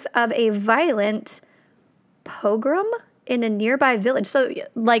news of a violent pogrom in a nearby village. So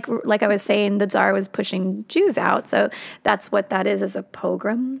like I was saying, the Tsar was pushing Jews out. So that's what that is a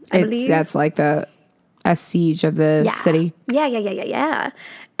pogrom, I believe. That's like a siege of the city. Yeah.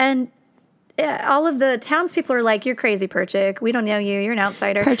 And all of the townspeople are like, you're crazy, Perchik. We don't know you. You're an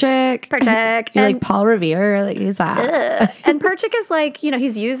outsider. Perchik. You're like Paul Revere. Like, who's that? And Perchik is like,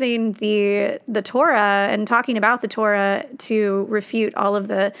 he's using the Torah and talking about the Torah to refute all of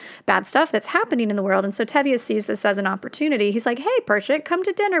the bad stuff that's happening in the world. And so Tevye sees this as an opportunity. He's like, hey, Perchik, come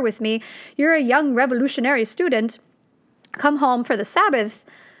to dinner with me. You're a young revolutionary student. Come home for the Sabbath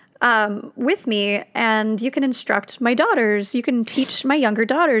with me, and you can instruct my daughters. You can teach my younger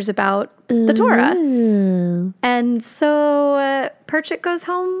daughters about the Torah. And so Perchik goes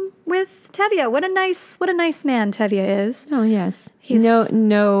home with Tevye. What a nice man Tevye is. Oh yes, he's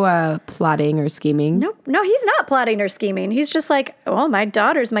no plotting or scheming. No, he's not plotting or scheming. He's just like, oh, my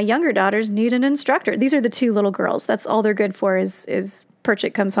younger daughters need an instructor. These are the two little girls. That's all they're good for. Is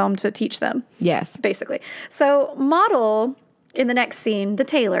Perchik comes home to teach them. Yes, basically. So Model. In the next scene, the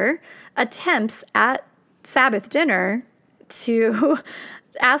tailor attempts at Sabbath dinner to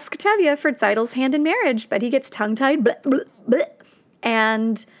ask Tevye for Zeidel's hand in marriage, but he gets tongue-tied,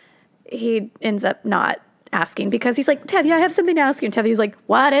 and he ends up not asking because he's like, Tevye, I have something to ask you. And Tevye's like,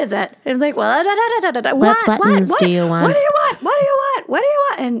 what is it? And I'm like, well, what buttons do you want? What do you want? What do you want? What do you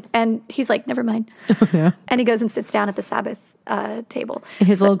want? And he's like, never mind. Oh, yeah. And he goes and sits down at the Sabbath table. And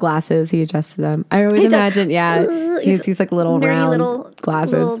his little glasses, he adjusts them. I always imagine, he's like little round little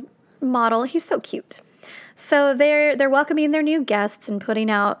glasses. Little Model. He's so cute. So they're welcoming their new guests and putting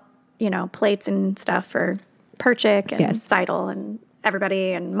out, plates and stuff for Perchik and Zeidel and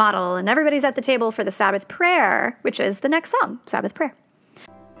everybody and Model, and everybody's at the table for the Sabbath prayer, which is the next song, Sabbath prayer.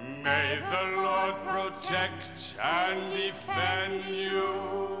 May the Lord protect and defend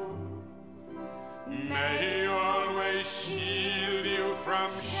you. May he always shield you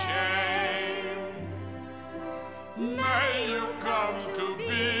from shame. May you come to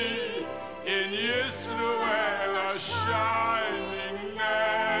be in Yisrael a shining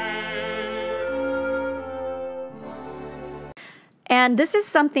name. And this is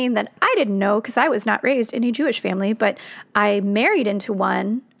something that I didn't know because I was not raised in a Jewish family, but I married into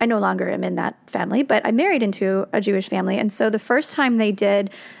one. I no longer am in that family, but I married into a Jewish family. And so the first time they did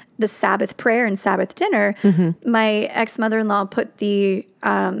the Sabbath prayer and Sabbath dinner, my ex-mother-in-law put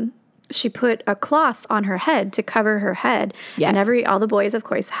she put a cloth on her head to cover her head. Yes. And all the boys, of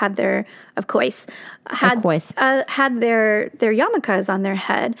course, had their yarmulkes on their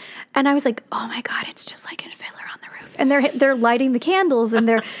head. And I was like, oh my God, it's just like in Fiddler on the Roof. And they're lighting the candles and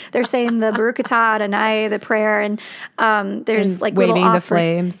they're saying the Baruch Atah Adonai, the prayer, and there's and like waving the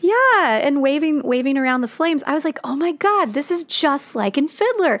flames. Yeah, and waving around the flames. I was like, oh my God, this is just like in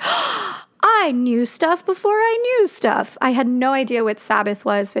Fiddler. I knew stuff before I knew stuff. I had no idea what Sabbath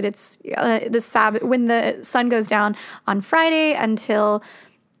was, but it's the Sabbath when the sun goes down on Friday until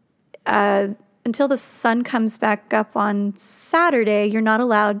the sun comes back up on Saturday. You're not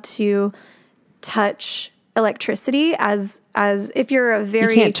allowed to touch electricity as if you're a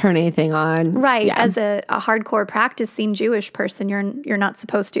very... You can't turn anything on. Right. Yeah. As a hardcore practicing Jewish person, you're not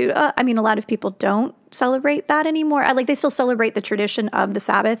supposed to. A lot of people don't celebrate that anymore. They still celebrate the tradition of the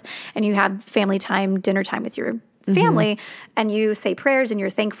Sabbath, and you have family time, dinner time with your family, and you say prayers and you're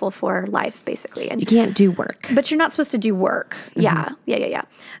thankful for life, basically. And you can't do work. But you're not supposed to do work. Yeah.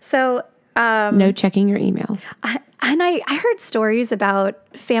 So... no checking your emails. I heard stories about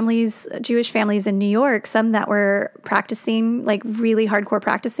Jewish families in New York, some that were practicing, like really hardcore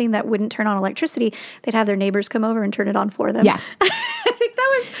practicing, that wouldn't turn on electricity. They'd have their neighbors come over and turn it on for them. Yeah.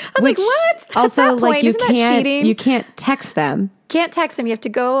 I was like, what? Also, like you can't text them. Can't text them. You have to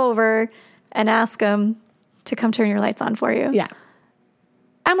go over and ask them to come turn your lights on for you. Yeah.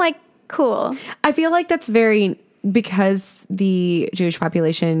 I'm like, cool. I feel like that's because the Jewish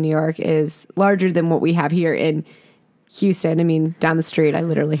population in New York is larger than what we have here in Houston. I mean, down the street, I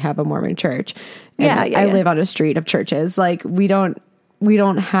literally have a Mormon church. And I live on a street of churches. Like we don't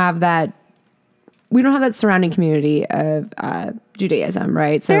have that. We don't have that surrounding community of Judaism,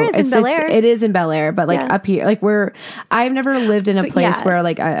 right? So it is in Bel Air, but up here, I've never lived in a place where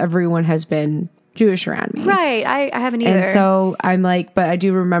everyone has been Jewish around me. Right. I haven't either. And so I'm like, but I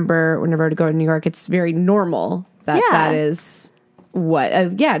do remember whenever I would go to New York, it's very normal that is what,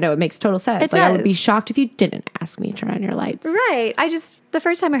 it makes total sense. I would be shocked if you didn't ask me to turn on your lights. Right. The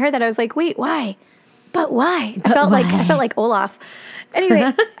first time I heard that, I was like, wait, why? But why? I felt like Olaf.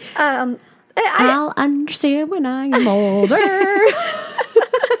 Anyway, I'll understand when I am older.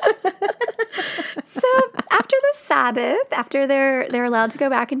 So after the Sabbath, after they're allowed to go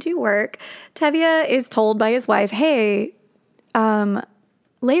back and do work, Tevye is told by his wife, hey,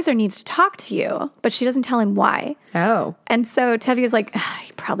 Laser needs to talk to you, but she doesn't tell him why. Oh. And so Tevye's like,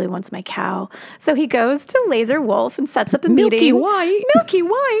 he probably wants my cow. So he goes to Laser Wolf and sets up a meeting. Milky White. Milky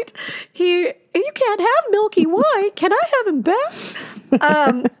White. You can't have Milky White. Can I have him back?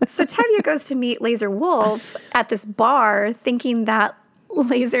 So Tevye goes to meet Laser Wolf at this bar thinking that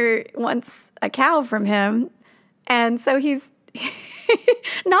Laser wants a cow from him. And so he's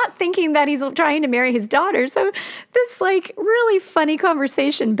not thinking that he's trying to marry his daughter. So this like really funny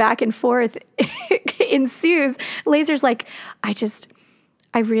conversation back and forth ensues. Laser's like, I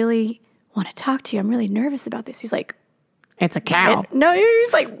really want to talk to you. I'm really nervous about this. He's like, it's a cow. No,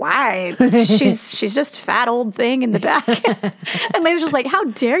 he's like, why? She's just a fat old thing in the back. And Laser's just like, how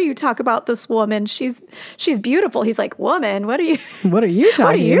dare you talk about this woman? She's beautiful. He's like, woman, what are you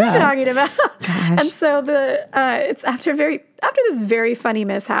talking about? Gosh. And so it's after this very funny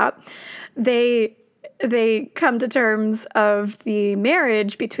mishap, they come to terms of the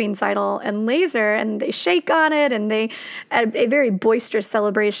marriage between Seidel and Laser, and they shake on it, and a very boisterous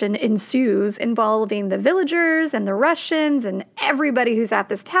celebration ensues involving the villagers and the Russians and everybody who's at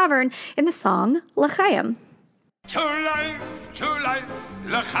this tavern in the song L'chaim. To life,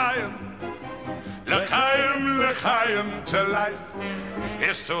 L'chaim. L'chaim, L'chaim, to life.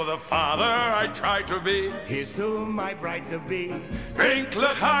 Here's to the father I try to be. Here's to my bride to be. Drink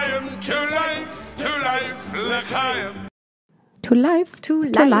L'chaim, to life, L'chaim. To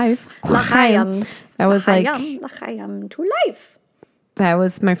life. L'chaim. That was like, L'chaim, to life. that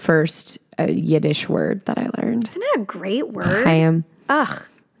was my first Yiddish word that I learned. Isn't it a great word? L'chaim. Ugh,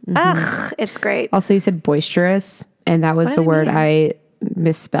 it's great. Also, you said boisterous, and that was What the did I word mean? I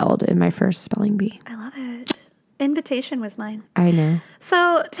misspelled in my first spelling bee. I love it. Invitation was mine. I know.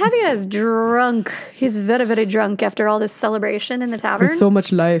 So Tevye is drunk. He's very, very drunk after all this celebration in the tavern. So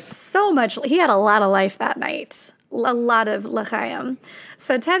much life. So much. He had a lot of life that night. A lot of l'chaim.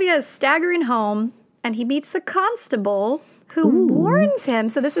 So Tevye is staggering home, and he meets the constable who warns him.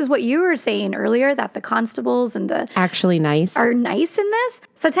 So this is what you were saying earlier, that the constables and the Actually nice. are nice in this.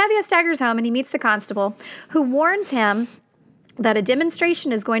 So Tevye staggers home, and he meets the constable who warns him that a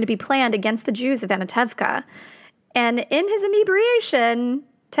demonstration is going to be planned against the Jews of Anatevka. And in his inebriation,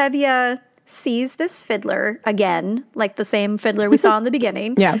 Tevye sees this fiddler again, like the same fiddler we saw in the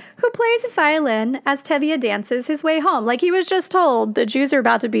beginning, who plays his violin as Tevye dances his way home. Like he was just told, the Jews are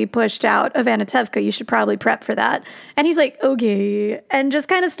about to be pushed out of Anatevka. You should probably prep for that. And he's like, okay. And just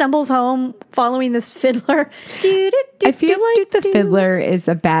kind of stumbles home following this fiddler. I feel like the fiddler is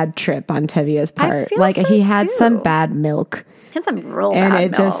a bad trip on Tevye's part. feel Like so he had too. some bad milk. Had some real And bad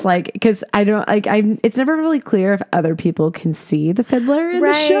it just milk. like, because I don't like, it's never really clear if other people can see the fiddler in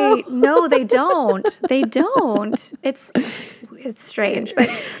the show. No, they don't. They don't. It's strange. But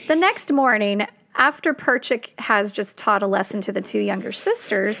the next morning, after Perchik has just taught a lesson to the two younger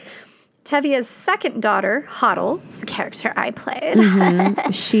sisters, Tevye's second daughter, Hodel, is the character I played.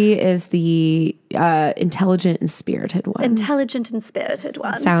 She is the intelligent and spirited one. Intelligent and spirited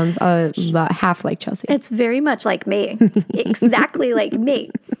one. Sounds a lot, half like Chelsea. It's very much like me. It's exactly like me.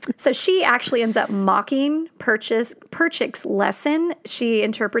 So she actually ends up mocking Perchik's lesson. She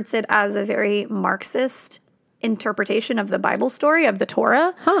interprets it as a very Marxist interpretation of the Bible story, of the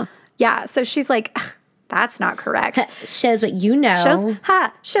Torah. Huh. Yeah, so she's like, that's not correct. Shows what you know.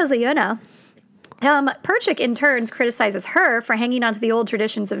 Shows that you know. Perchik, in turns, criticizes her for hanging on to the old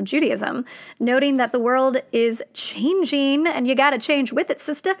traditions of Judaism, noting that the world is changing, and you gotta change with it,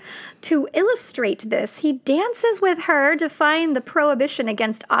 sister. To illustrate this, he dances with her, defying the prohibition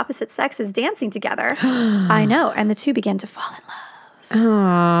against opposite sexes dancing together. I know, and the two begin to fall in love.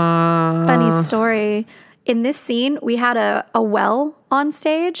 Aww. Funny story. In this scene, we had a well on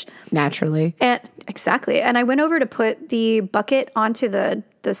stage. Naturally. Exactly. And I went over to put the bucket onto the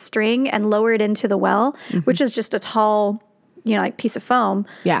string and lower it into the well, which is just a tall, like piece of foam.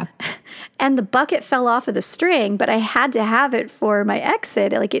 Yeah. And the bucket fell off of the string, but I had to have it for my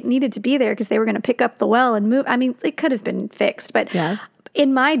exit. Like it needed to be there because they were going to pick up the well and move. I mean, it could have been fixed, but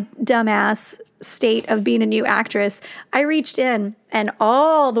in my dumbass state of being a new actress, I reached in and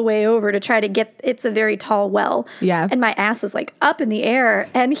all the way over to try to get, it's a very tall well. Yeah. And my ass was like up in the air,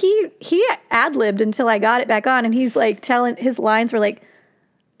 and he ad-libbed until I got it back on, and he's like his lines were like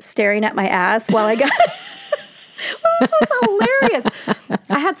staring at my ass while I got it. This was hilarious.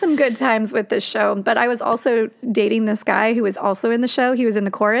 I had some good times with this show, but I was also dating this guy who was also in the show. He was in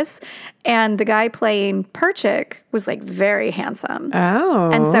the chorus, and the guy playing Perchik was like very handsome. Oh.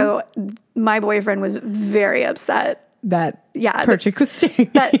 And so my boyfriend was very upset Perchik was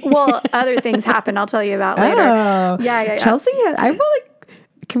staring. Other things happen. I'll tell you about later. Oh, Yeah. Chelsea, I feel like,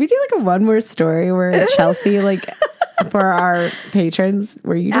 can we do like a one more story where Chelsea, like, for our patrons,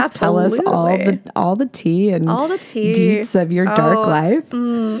 where you just tell us all the tea and all the tea deets of your dark life?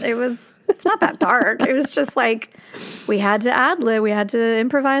 It's not that dark. It was just like we had to ad-lib. We had to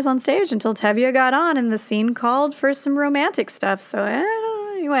improvise on stage until Tevye got on and the scene called for some romantic stuff. So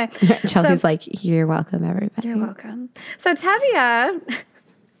anyway. Chelsea's like, you're welcome, everybody. You're welcome. So Tevye,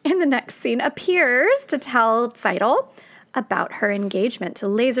 in the next scene, appears to tell Seidel about her engagement to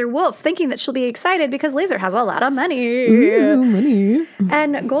Laser Wolf, thinking that she'll be excited because Laser has a lot of money. Ooh, money.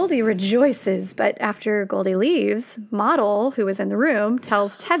 And Goldie rejoices, but after Goldie leaves, Model, who was in the room,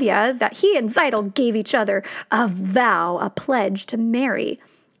 tells Tevye that he and Seidel gave each other a vow, a pledge to marry.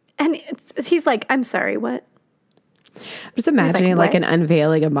 And he's like, I'm sorry, what? I'm just imagining like an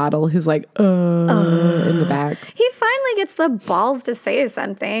unveiling, a Model who's like, in the back. He finally gets the balls to say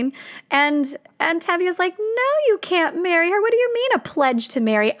something. And Tevye's like, no, you can't marry her. What do you mean a pledge to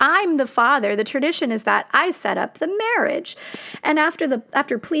marry? I'm the father. The tradition is that I set up the marriage. And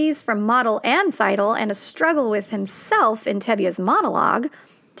after pleas from Model and Seidel and a struggle with himself in Tevye's monologue,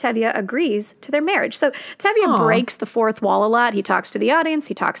 Tevye agrees to their marriage. So Tevye breaks the fourth wall a lot. He talks to the audience,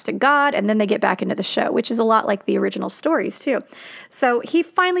 he talks to God, and then they get back into the show, which is a lot like the original stories too. So he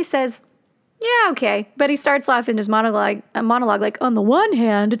finally says, yeah, okay. But he starts off in his monologue like, on the one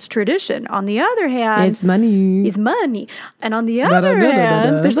hand, it's tradition. On the other hand, it's money. It's money. And on the other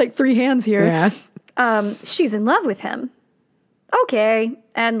hand, there's like three hands here. Yeah. She's in love with him. Okay.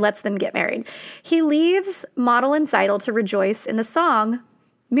 And lets them get married. He leaves Model and Seidel to rejoice in the song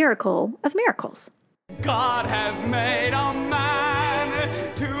Miracle of Miracles. God has made a man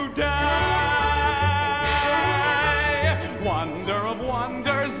today. Wonder of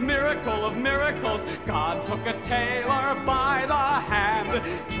wonders, miracle of miracles. God took a tailor by the hand,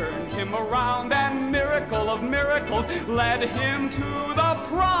 turned him around, and miracle of miracles led him to the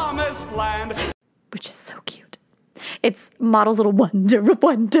promised land. Which is so cute. It's Model's little wonder of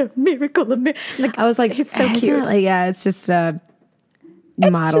wonder, miracle of miracle. Like, I was like, it's so cute. It's just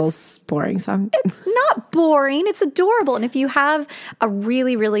Model's boring song. It's not boring. It's adorable. And if you have a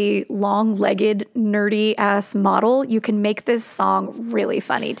really, really long-legged, nerdy-ass model, you can make this song really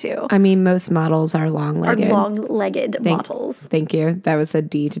funny, too. I mean, most models are long-legged. Models. Thank you. That was a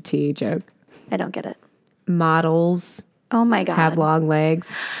D to T joke. I don't get it. Models. Oh, my God. Have long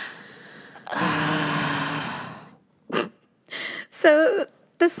legs. So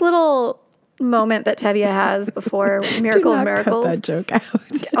this little moment that Tevye has before Miracle of Miracles. Cut that joke out.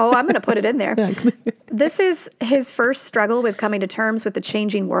 I'm going to put it in there. This is his first struggle with coming to terms with the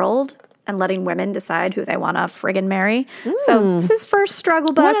changing world and letting women decide who they want to friggin' marry. So this is his first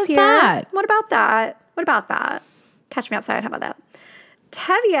struggle bus here. What about that? Catch me outside. How about that?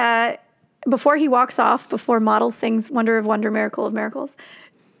 Tevye, before he walks off, before Model sings Wonder of Wonder, Miracle of Miracles,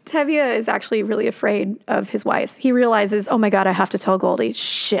 Tevye is actually really afraid of his wife. He realizes, oh my God, I have to tell Goldie.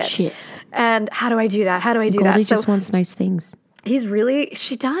 Shit. And how do I do that? Goldie just wants nice things.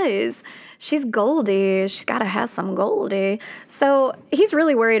 She does. She's Goldie. She gotta have some Goldie. So he's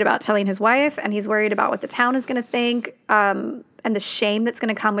really worried about telling his wife, and he's worried about what the town is gonna think, and the shame that's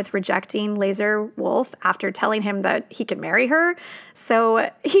gonna come with rejecting Laser Wolf after telling him that he can marry her.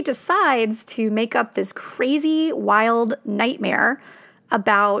 So he decides to make up this crazy, wild nightmare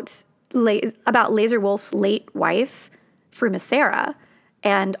about Laser Wolf's late wife, Frumisera,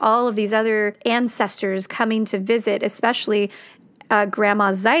 and all of these other ancestors coming to visit, especially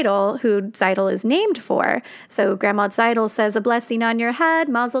Grandma Zeidel, who Zeidel is named for. So Grandma Zeidel says, a blessing on your head,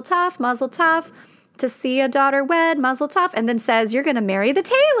 mazel tov, to see a daughter wed, mazel tov, and then says, you're going to marry the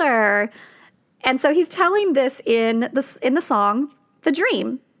tailor. And so he's telling this in the song, The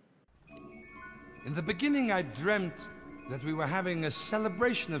Dream. In the beginning, I dreamt that we were having a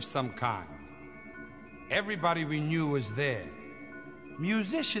celebration of some kind. Everybody we knew was there.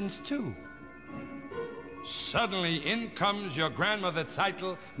 Musicians, too. Suddenly, in comes your grandmother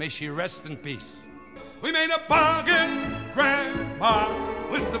Zeidel, may she rest in peace. We made a bargain, Grandma,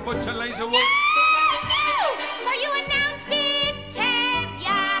 with the butcher Laser Wolf. So you announced it,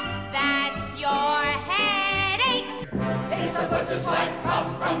 Tevye, that's your headache. It's the butcher's wife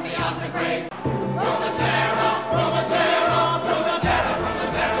come from beyond the grave. Frumisera, Frumisera, Frumisera,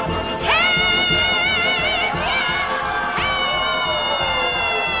 Frumisera, Frumisera.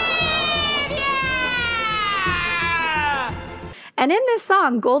 And in this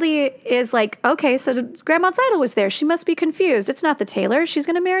song, Goldie is like, okay, so Grandma Zeidel was there. She must be confused. It's not the tailor. She's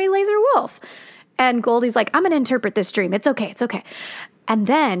going to marry Laser Wolf. And Goldie's like, I'm going to interpret this dream. It's okay. And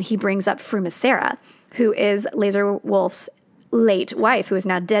then he brings up Frumisera. who is Laser Wolf's late wife, who is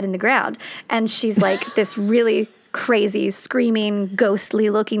now dead in the ground. And she's like this really crazy, screaming, ghostly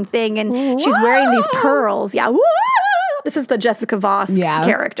looking thing. And she's wearing these pearls. Yeah. Woo! This is the Jessica Voss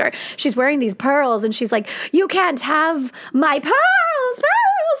character. She's wearing these pearls and she's like, you can't have my pearls,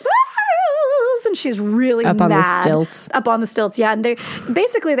 pearls, pearls. And she's really up mad. On the stilts. Up on the stilts, yeah. And they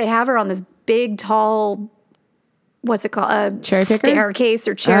have her on this big, tall, what's it called? A cherry picker? Staircase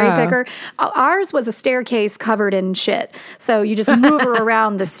or cherry picker. Ours was a staircase covered in shit. So you just move her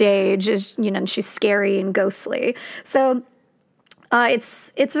around the stage, and she's scary and ghostly. So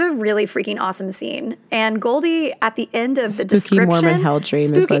it's a really freaking awesome scene. And Goldie, at the end of the description... Spooky Mormon Hell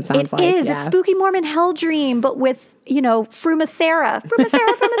Dream is what it sounds like. It is. Yeah. It's Spooky Mormon Hell Dream, but with, Frumacera.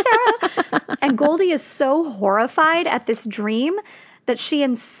 Frumacera. And Goldie is so horrified at this dream that she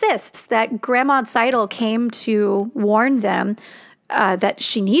insists that Grandma Seidel came to warn them that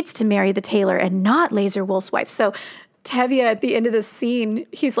she needs to marry the tailor and not Laser Wolf's wife. So Tevye, at the end of the scene,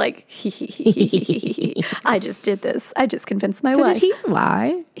 he's like, I just did this. I just convinced my wife. So did he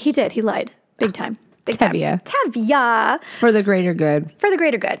lie? He did. He lied. Big time. Tevye. For the greater good. For the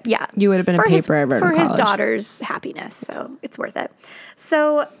greater good, yeah. You would have been a paper I wrote in college. For his daughter's happiness, so it's worth it.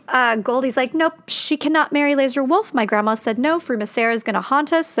 So Goldie's like, nope, she cannot marry Laser Wolf. My grandma said no. Frumacera is going to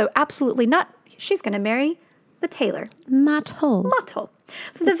haunt us, so absolutely not. She's going to marry the tailor. Mattel.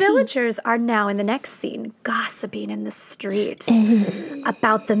 So the villagers are now in the next scene gossiping in the street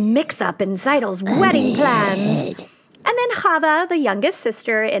about the mix-up in Zeidel's wedding plans. And then Chava, the youngest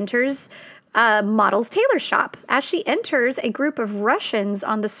sister, enters Model's tailor shop. As she enters, a group of Russians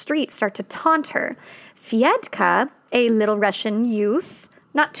on the street start to taunt her. Fyedka, a little Russian youth,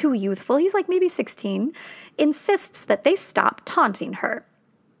 not too youthful, he's like maybe 16, insists that they stop taunting her.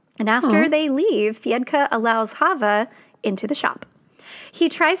 And after they leave, Fyedka allows Chava into the shop. He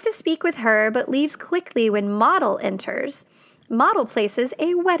tries to speak with her, but leaves quickly when Model enters. Model places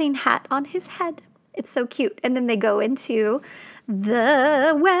a wedding hat on his head. It's so cute. And then they go into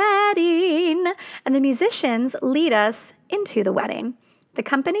the wedding. And the musicians lead us into the wedding. The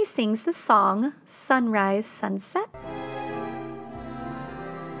company sings the song Sunrise, Sunset.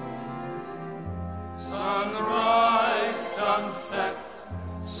 Sunrise, sunset,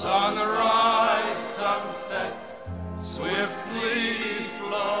 sunrise, sunset, swiftly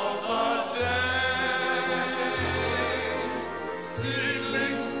flow the days.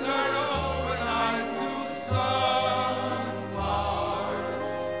 Seedlings turn overnight to sunflowers,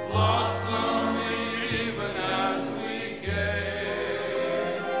 blossoming even as we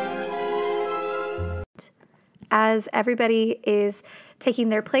gaze. As everybody is taking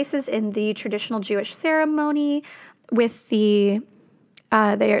their places in the traditional Jewish ceremony with the,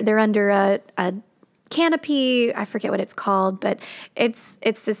 they're under a canopy. I forget what it's called, but it's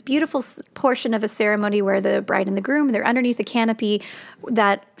this beautiful portion of a ceremony where the bride and the groom, they're underneath a canopy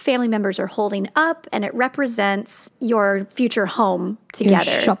that family members are holding up, and it represents your future home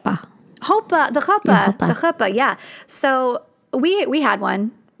together. Your chuppah. The chuppah, yeah. So we had one.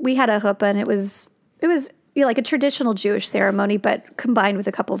 We had a chuppah, and it was like a traditional Jewish ceremony, but combined with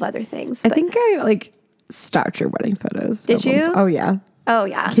a couple of other things. I think I stalked your wedding photos. Did you? Oh, yeah. Oh,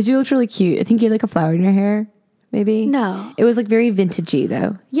 yeah. Because you looked really cute. I think you had like a flower in your hair, maybe? No. It was like very vintagey,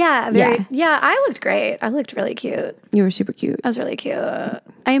 though. Yeah, yeah, I looked great. I looked really cute. You were super cute. I was really cute. I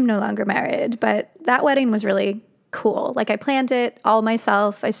am no longer married, but that wedding was really cool. Like, I planned it all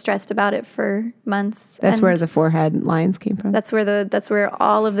myself. I stressed about it for months. That's where the forehead lines came from. That's where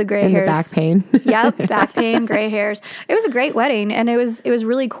all of the gray and hairs. And the back pain. Yep, back pain, gray hairs. It was a great wedding, and it was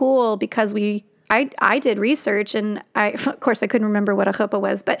really cool because I did research, and of course I couldn't remember what a chuppah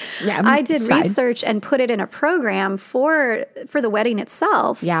was, but yeah, I did research and put it in a program for the wedding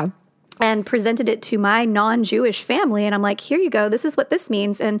itself. Yeah. And presented it to my non-Jewish family. And I'm like, here you go. This is what this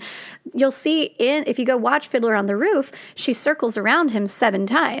means. And you'll see if you go watch Fiddler on the Roof, she circles around him 7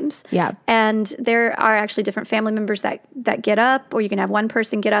 times. Yeah. And there are actually different family members that get up, or you can have one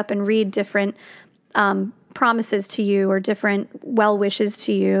person get up and read different promises to you or different well wishes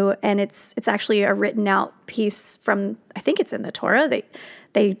to you. And it's actually a written out piece from, I think it's in the Torah.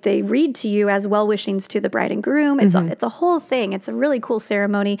 They read to you as well-wishings to the bride and groom. It's a whole thing. It's a really cool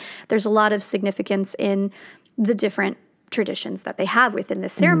ceremony. There's a lot of significance in the different traditions that they have within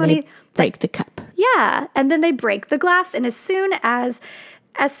this ceremony. And they break the cup. Yeah, and then they break the glass. And as soon as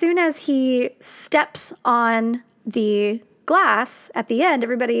he steps on the glass at the end,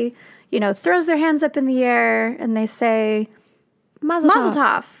 everybody throws their hands up in the air and they say, Mazel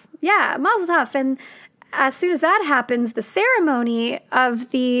Tov. Yeah, Mazel Tov. And as soon as that happens, the ceremony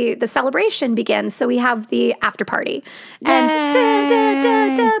of the celebration begins. So we have the after party. And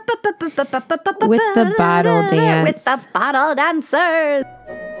with the bottle dance. With the bottle dancers.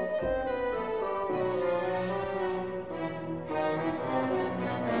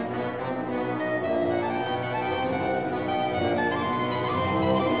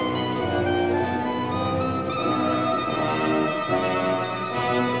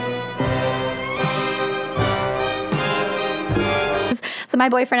 So my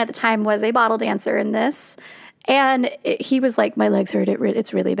boyfriend at the time was a bottle dancer in this. And he was like, my legs hurt.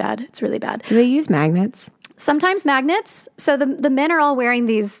 It's really bad. It's really bad. Do they use magnets? Sometimes magnets. So the men are all wearing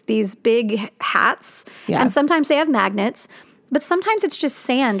these big hats. Yeah. And sometimes they have magnets. But sometimes it's just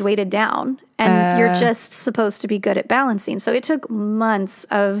sand weighted down. And you're just supposed to be good at balancing. So it took months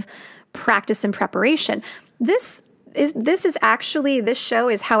of practice and preparation. This show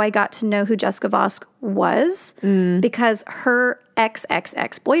is how I got to know who Jessica Vosk was, because her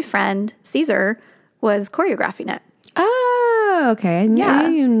ex-boyfriend, Caesar, was choreographing it. Oh, okay. Yeah.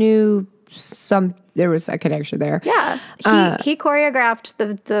 You knew there was a connection there. Yeah. He choreographed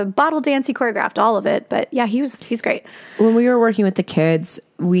the bottle dance. He choreographed all of it. But yeah, he's great. When we were working with the kids,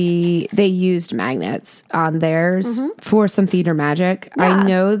 they used magnets on theirs for some theater magic. Yeah. I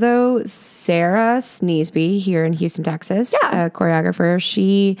know, though, Sarah Sneesby here in Houston, Texas, a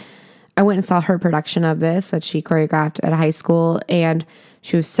choreographer, I went and saw her production of this, that she choreographed at a high school, and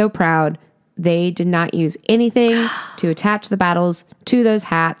she was so proud. They did not use anything to attach the battles to those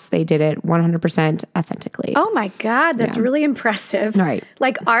hats. They did it 100% authentically. Oh my God, that's really impressive. Right.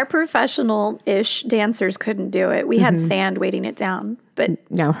 Like our professional-ish dancers couldn't do it. We had sand weighting it down. But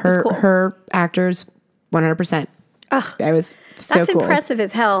no, cool. her actors, 100%. Ugh, that was so that's cool. impressive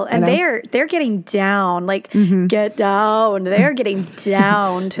as hell. And they're getting down, like get down. They're getting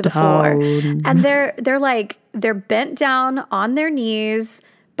down to the floor. And they're bent down on their knees,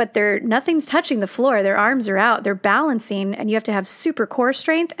 but nothing's touching the floor. Their arms are out. They're balancing, and you have to have super core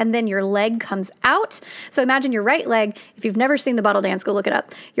strength, and then your leg comes out. So imagine your right leg. If you've never seen the bottle dance, go look it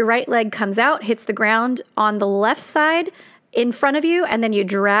up. Your right leg comes out, hits the ground on the left side in front of you, and then you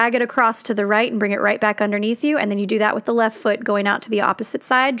drag it across to the right and bring it right back underneath you, and then you do that with the left foot going out to the opposite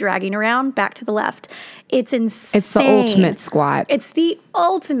side, dragging around back to the left. It's insane. It's the ultimate squat. It's the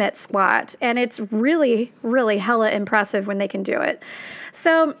ultimate squat, and it's really, really hella impressive when they can do it.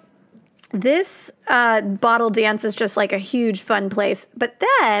 So this bottle dance is just like a huge fun place, but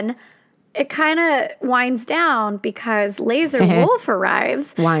then it kind of winds down because Laser Wolf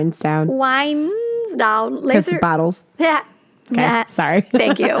arrives. Winds down. Laser bottles. Yeah. Okay, nah. sorry.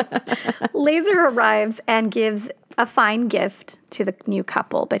 Thank you. Laser arrives and gives a fine gift to the new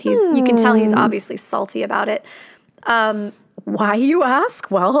couple, but you can tell he's obviously salty about it. Why, you ask?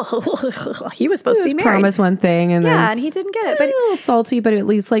 Well, he was supposed to be married. Promised one thing, and and he didn't get it. But a little salty, but at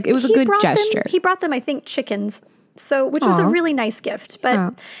least it was a good gesture. He brought them, I think, chickens, which was a really nice gift.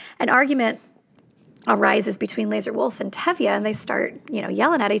 But an argument arises between Laser Wolf and Tevye, and they start,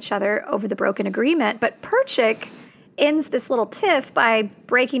 yelling at each other over the broken agreement. But Perchik ends this little tiff by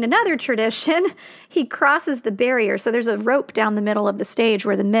breaking another tradition. He crosses the barrier. So there's a rope down the middle of the stage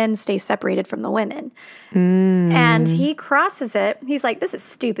where the men stay separated from the women. And he crosses it. He's like, this is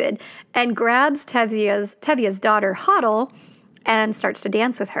stupid. And grabs Tevye's daughter, Hodl, and starts to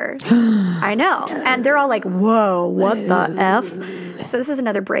dance with her. I know. And they're all like, whoa, what the F? So this is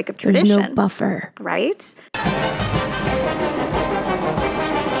another break of tradition. There's no buffer. Right?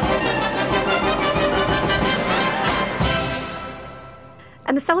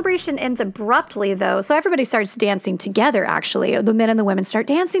 And the celebration ends abruptly, though. So everybody starts dancing together, actually. The men and the women start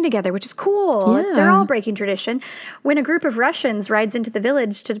dancing together, which is cool. Yeah. They're all breaking tradition. When a group of Russians rides into the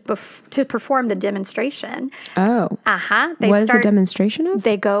village to perform the demonstration. Oh. What is the demonstration of?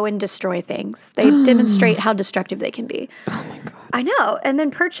 They go and destroy things. They demonstrate how destructive they can be. Oh, my God. I know. And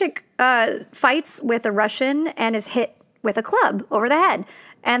then Perchik fights with a Russian and is hit with a club over the head.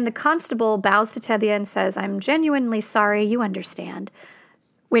 And the constable bows to Tevye and says, I'm genuinely sorry, you understand.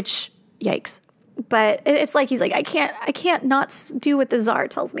 Which, yikes. But it's like, he's like, I can't not do what the Tsar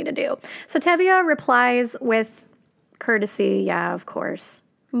tells me to do. So Tevye replies with courtesy, yeah, of course.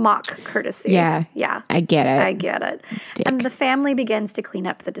 Mock courtesy. Yeah. Yeah. I get it. I get it. Dick. And the family begins to clean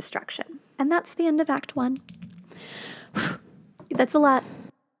up the destruction. And that's the end of Act 1. That's a lot.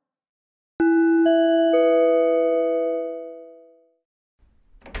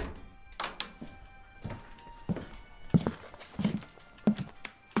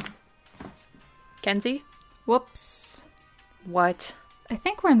 Kenzie? Whoops. What? I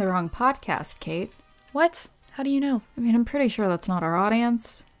think we're in the wrong podcast, Kate. What? How do you know? I mean, I'm pretty sure that's not our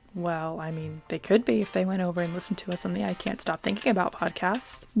audience. Well, I mean, they could be if they went over and listened to us on the I Can't Stop Thinking About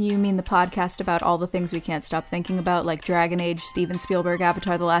podcast. You mean the podcast about all the things we can't stop thinking about, like Dragon Age, Steven Spielberg,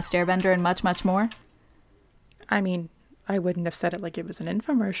 Avatar: The Last Airbender, and much, much more? I mean, I wouldn't have said it like it was an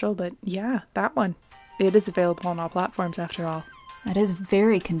infomercial, but yeah, that one. It is available on all platforms after all. That is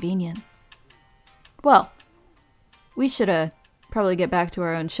very convenient. Well, we should probably get back to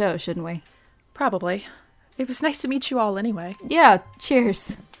our own show, shouldn't we? Probably. It was nice to meet you all anyway. Yeah,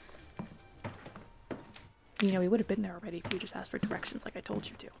 cheers. You know, we would have been there already if you just asked for directions like I told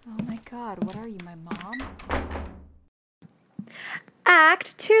you to. Oh my god, what are you, my mom?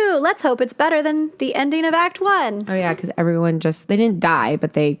 Act 2. Let's hope it's better than the ending of Act 1. Oh, yeah, because everyone they didn't die,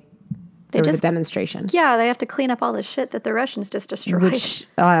 but there was a demonstration. Yeah, they have to clean up all the shit that the Russians just destroyed. Which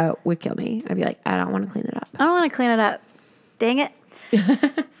would kill me. I'd be like, I don't want to clean it up. I don't want to clean it up. Dang it.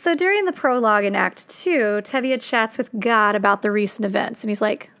 So during the prologue in Act 2, Tevye chats with God about the recent events, and he's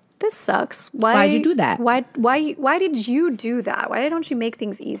like, this sucks. Why'd you do that? Why did you do that? Why don't you make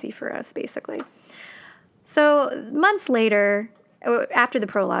things easy for us, basically? So months later, after the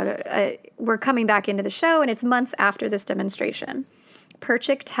prologue, we're coming back into the show, and it's months after this demonstration.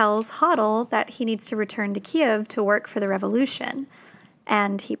 Perchik tells Hodel that he needs to return to Kiev to work for the revolution,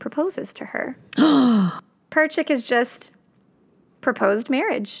 and he proposes to her. Perchik has just proposed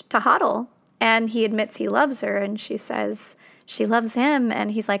marriage to Hodel, and he admits he loves her, and she says she loves him,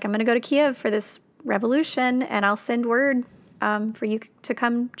 and he's like, I'm going to go to Kiev for this revolution, and I'll send word for you to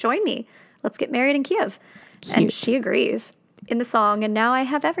come join me. Let's get married in Kiev. Cute. And she agrees in the song, and now I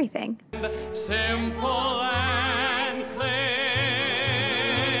have everything. Simple and clear.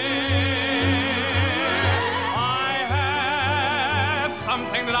 I have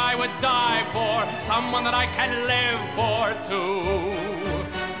something that I would die for, someone that I can live for too.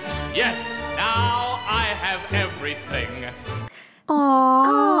 Yes, now I have everything.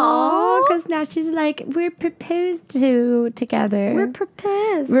 Aww, because now she's like, we're proposed to together. We're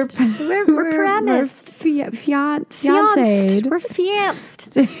proposed. We're promised. We're fianced. We're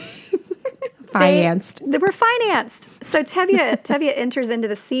fianced. Financed. We're financed. So Tevye enters into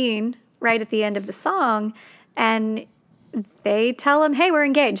the scene right at the end of the song, and they tell him, hey, we're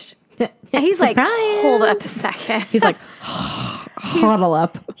engaged. And he's like, hold up a second. He's like, huddle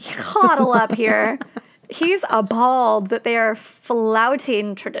up. Huddle up here. He's appalled that they are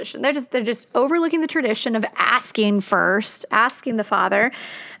flouting tradition. They're just overlooking the tradition of asking the father,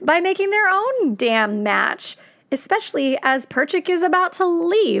 by making their own damn match, especially as Perchik is about to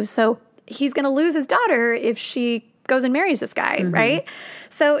leave. So he's going to lose his daughter if she goes and marries this guy, right?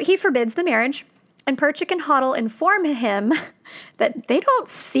 So he forbids the marriage, and Perchik and Hodel inform him that they don't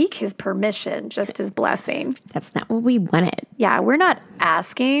seek his permission, just his blessing. That's not what we wanted. Yeah, we're not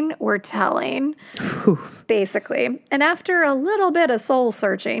asking, we're telling, basically. And after a little bit of soul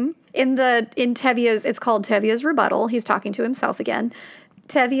searching, in Tevye's, it's called Tevye's rebuttal. He's talking to himself again.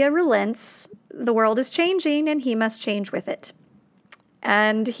 Tevye relents. The world is changing, and he must change with it.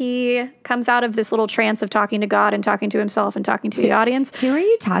 And he comes out of this little trance of talking to God and talking to himself and talking to the audience. Who are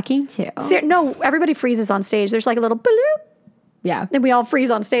you talking to? No, everybody freezes on stage. There's like a little bloop. Yeah. Then we all freeze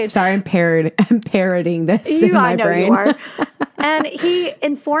on stage. Sorry, I'm parroting this in my brain. You are. And he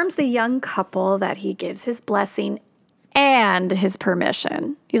informs the young couple that he gives his blessing and his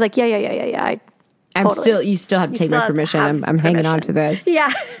permission. He's like, yeah. You still have to take my permission. I'm hanging on to this.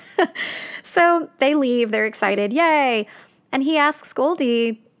 Yeah. So they leave. They're excited. Yay. And he asks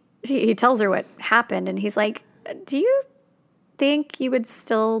Goldie, he tells her what happened. And he's like, do you think you would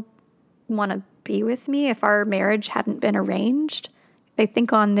still want to be with me if our marriage hadn't been arranged? They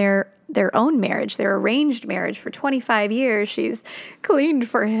think on their own marriage, their arranged marriage for 25 years. She's cleaned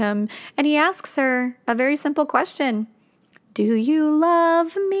for him. And he asks her a very simple question. Do you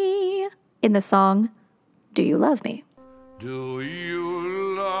love me? In the song, Do You Love Me? Do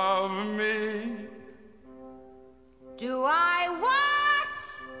you love me? Do I what?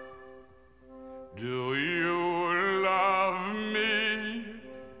 Do you love me?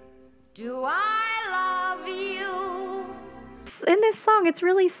 Do I love you? In this song, it's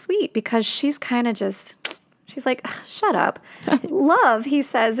really sweet because she's kind of she's like, shut up. Love, he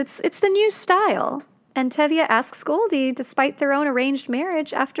says, it's the new style. And Tevye asks Goldie, despite their own arranged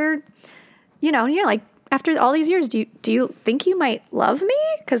marriage, after, after all these years, do you think you might love me?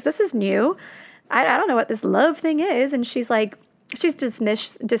 Because this is new. I don't know what this love thing is. And she's like, she's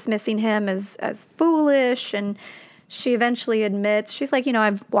dismissing him as foolish. And she eventually admits, she's like,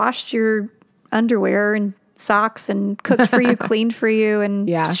 I've washed your underwear and socks and cooked for you, cleaned for you, and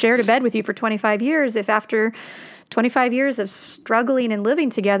shared a bed with you for 25 years. If after 25 years of struggling and living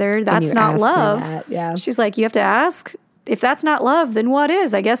together, that's not love. Yeah. She's like, you have to ask? if that's not love, then what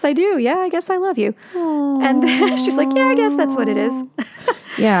is? I guess I do. Yeah, I guess I love you. Aww. And then she's like, yeah, I guess that's what it is.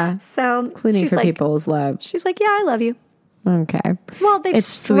 Yeah. So cleaning for people is love. She's like, yeah, I love you. Okay. Well, they've it's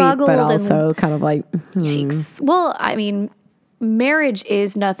struggled. Sweet, but also kind of like, yikes. Well, I mean, marriage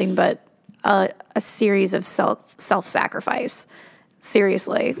is nothing but a series of self-sacrifice.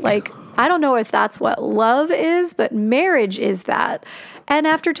 Seriously. Like, I don't know if that's what love is, but marriage is that. And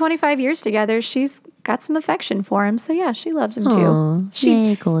after 25 years together, she's got some affection for him. So yeah, she loves him too.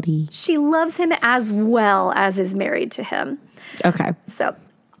 She loves him as well as is married to him. Okay. So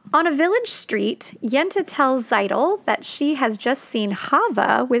on a village street, Yenta tells Zeidel that she has just seen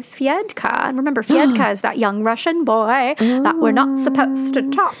Hava with Fiedka. And remember, Fiedka is that young Russian boy that we're not supposed to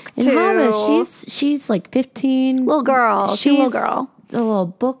talk to. And Hava, she's like 15. Little girl. She's a little girl. A little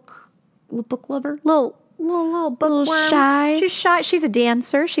book lover. Little bookworm. Shy. She's shy. She's a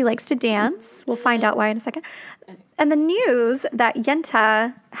dancer. She likes to dance. We'll find out why in a second. And the news that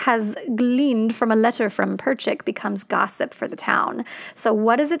Yenta has gleaned from a letter from Perchik becomes gossip for the town. So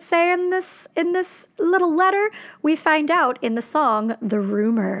what does it say in this little letter? We find out in the song "The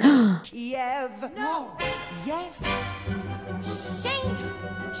Rumor." Kiev. No. Yes. Shane,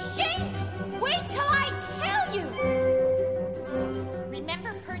 wait till I tell you.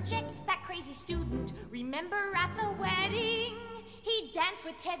 Remember Perchik, that crazy student? Remember at the wedding? He danced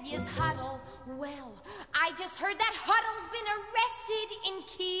with Tevye's Huddle. Well, I just heard that Huddle's been arrested in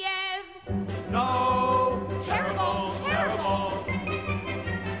Kiev. No. Terrible.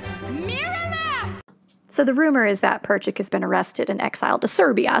 Mirala! So the rumor is that Perchik has been arrested and exiled to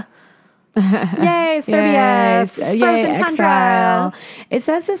Serbia. Yay, Serbia! Frozen tundra. Exile. It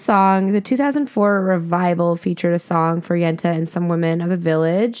says the song, the 2004 revival featured a song for Yenta and some women of the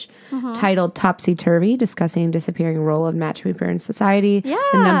village titled Topsy Turvy, discussing disappearing role of matchmaker in society. Yeah.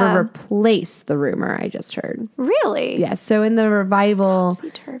 The number replaced the rumor I just heard. Really? Yes. So in the revival,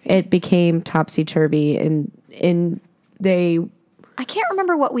 it became Topsy Turvy, and they. I can't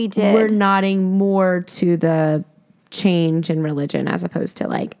remember what we did. We're nodding more to the change in religion as opposed to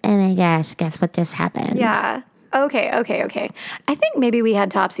like, oh my gosh, guess what just happened? Yeah. Okay. I think maybe we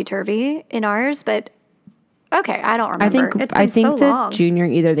had Topsy-Turvy in ours, but okay, I don't remember. I think the junior,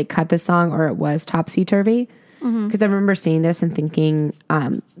 either they cut the song or it was Topsy-Turvy. Because I remember seeing this and thinking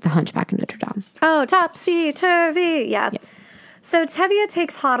The Hunchback of Notre Dame. Oh, Topsy-Turvy. Yeah. Yes. So Tevye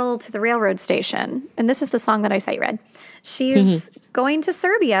takes Hodel to the railroad station, and this is the song that I sight read. She's going to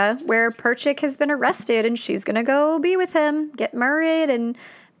Serbia, where Perchik has been arrested, and she's going to go be with him, get married, and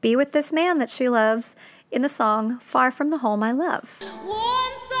be with this man that she loves in the song Far From the Home I Love.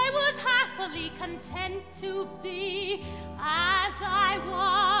 Once I was happily content to be as I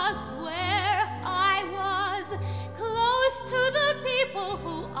was, where I was, close to the people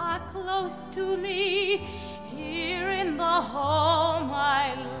who are close to me, here in the home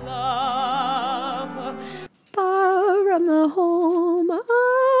I love. Far from the home I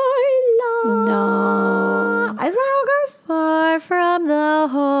love. No. Is that how it goes? Far from the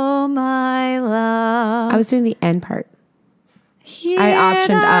home I love. I was doing the end part. Here, I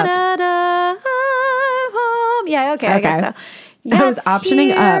optioned up. Home. Yeah, okay, I guess so. Yes, I was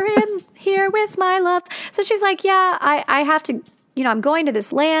optioning up. Here with my love. So she's like, yeah, I have to, I'm going to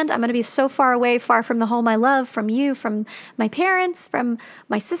this land. I'm going to be so far away, far from the home I love, from you, from my parents, from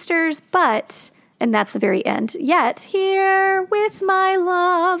my sisters, but... And that's the very end. Yet, here with my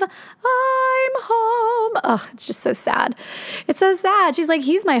love, I'm home. Oh, it's just so sad. It's so sad. She's like,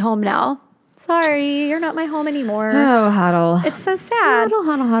 he's my home now. Sorry, you're not my home anymore. Oh, Huddle. It's so sad.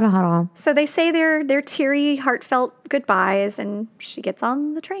 Huddle. So they say their teary, heartfelt goodbyes, and she gets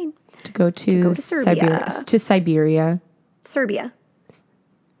on the train. To go to Serbia. Serbia. It's Siberia.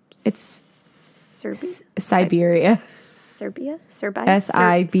 Siberia. Serbia? Serbia?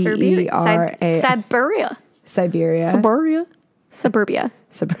 Siberia. Siberia. Suburbia.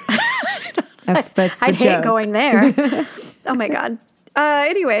 That's the I'd joke. hate going there. Oh my God.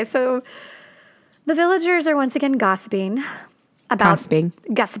 Anyway, so the villagers are once again gossiping. Gossiping.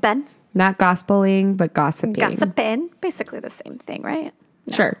 Not gospeling, but gossiping. Gossiping. Basically the same thing, right?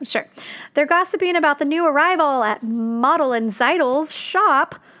 No, Sure. They're gossiping about the new arrival at Model and Zeidel's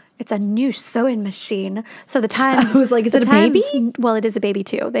shop. It's a new sewing machine. So the Times... I was like, is it a baby? Well, it is a baby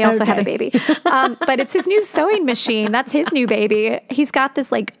too. They also have a baby. But it's his new sewing machine. That's his new baby. He's got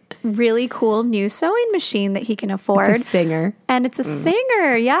this like really cool new sewing machine that he can afford. It's a singer. And it's a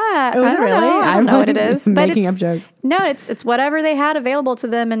singer, yeah. Oh, is it really? I don't know what it is. Making up jokes. No, it's whatever they had available to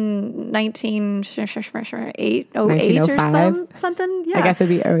them in 1908 or something. Yeah. I guess it'd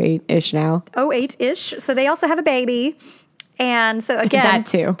be 08-ish now. 08-ish. So they also have a baby. And so again, That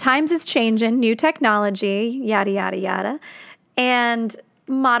too. times is changing, new technology, yada, yada, yada. And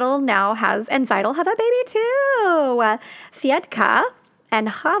Model now and Zeidel have a baby too. Fiedka and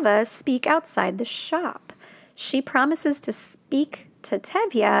Hava speak outside the shop. She promises to speak to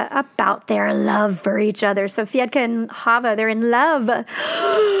Tevye about their love for each other. So Fiedka and Hava, they're in love.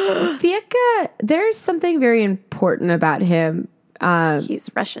 Fiedka, there's something very important about him. He's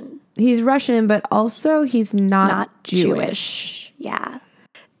Russian. He's Russian, but also he's not Jewish. Yeah.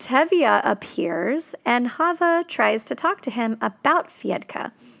 Tevye appears, and Hava tries to talk to him about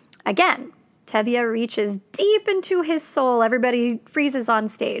Fiedka. Again, Tevye reaches deep into his soul. Everybody freezes on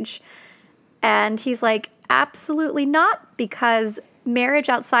stage. And he's like, absolutely not, because marriage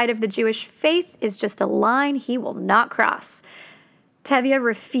outside of the Jewish faith is just a line he will not cross. Tevye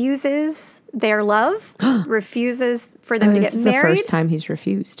refuses their love, refuses for them to get married. This is the first time he's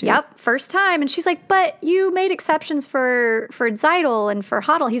refused. Yep, first time. And she's like, but you made exceptions for Zeidel and for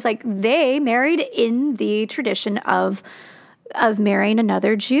Hodel. He's like, they married in the tradition of marrying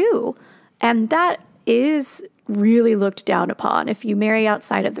another Jew. And that is really looked down upon. If you marry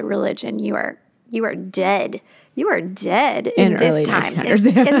outside of the religion, you are dead. You are dead in this time.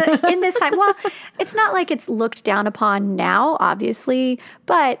 In this time. Well, it's not like it's looked down upon now, obviously,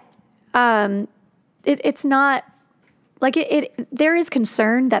 but it's not like it. There is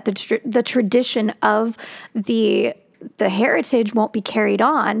concern that the tradition of the heritage won't be carried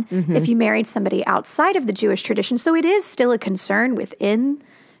on if you married somebody outside of the Jewish tradition. So it is still a concern within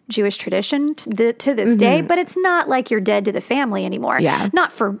Jewish tradition to this day, but it's not like you're dead to the family anymore. Yeah.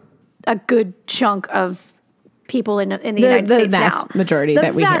 Not for a good chunk of people in the United States now. The vast majority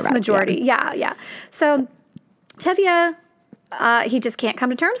that we hear about. The vast majority, yeah. So Tevye, he just can't come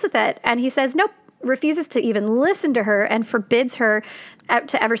to terms with it. And he says, nope, refuses to even listen to her and forbids her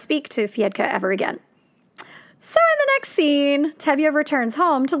to ever speak to Fiedka ever again. So in the next scene, Tevye returns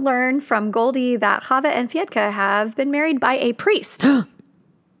home to learn from Goldie that Hava and Fiedka have been married by a priest.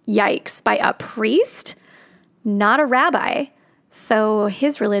 Yikes, by a priest? Not a rabbi. So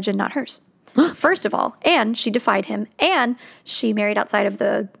his religion, not hers. First of all, and she defied him, and she married outside of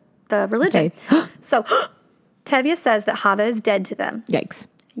the religion. Okay. So Tevye says that Hava is dead to them.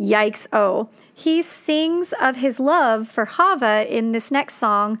 Yikes, oh. He sings of his love for Hava in this next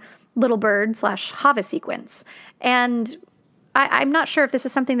song, Little Bird / Hava sequence. And I'm not sure if this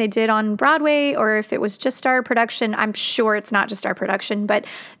is something they did on Broadway or if it was just our production. I'm sure it's not just our production, but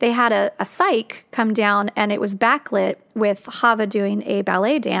they had a psych come down and it was backlit with Hava doing a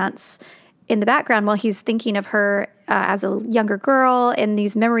ballet dance in the background while he's thinking of her as a younger girl and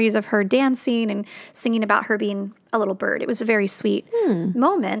these memories of her dancing and singing about her being a little bird. It was a very sweet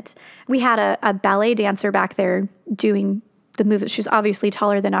moment. We had a ballet dancer back there doing the move. She's obviously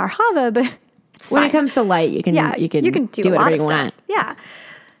taller than our Hava, but it's fine. When it comes to light, you can do a lot whatever of you stuff. want. Yeah.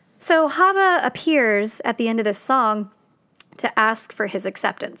 So Hava appears at the end of this song to ask for his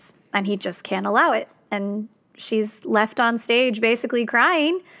acceptance, and he just can't allow it. And she's left on stage basically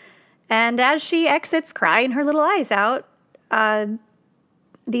crying. And as she exits crying her little eyes out,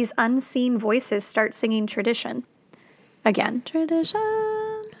 these unseen voices start singing tradition. Again, tradition.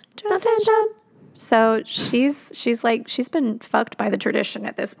 So she's been fucked by the tradition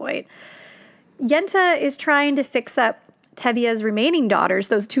at this point. Yenta is trying to fix up Tevye's remaining daughters,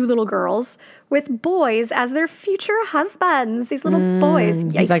 those two little girls, with boys as their future husbands. These little boys.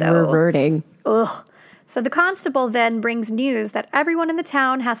 Yikes. He's like reverting. Ugh. So the constable then brings news that everyone in the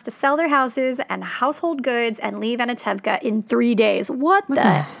town has to sell their houses and household goods and leave Anatevka in 3 days. What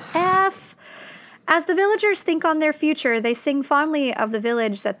the F? As the villagers think on their future, they sing fondly of the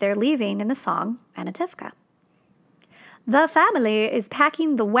village that they're leaving in the song Anatevka. The family is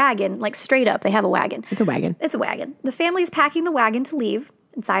packing the wagon, like straight up, they have a wagon. It's a wagon. It's a wagon. The family is packing the wagon to leave.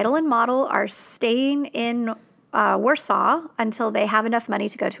 Zeidel and Model are staying in Warsaw until they have enough money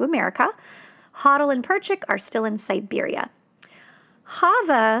to go to America. Hodel and Perchik are still in Siberia.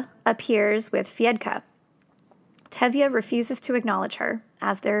 Hava appears with Fiedka. Tevye refuses to acknowledge her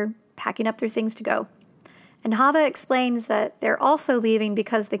as they're packing up their things to go. And Hava explains that they're also leaving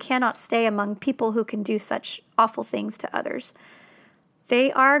because they cannot stay among people who can do such awful things to others. They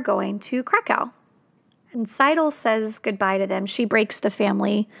are going to Krakow. And Zeidel says goodbye to them. She breaks the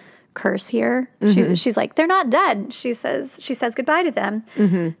family curse here. She's like, they're not dead. She says goodbye to them.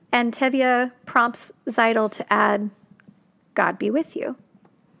 And Tevye prompts Zeidel to add, God be with you.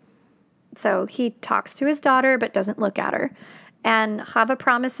 So he talks to his daughter but doesn't look at her. And Hava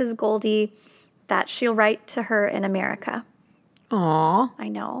promises Goldie that she'll write to her in America. Aww. I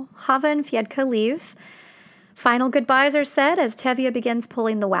know. Hava and Fiedka leave. Final goodbyes are said as Tevye begins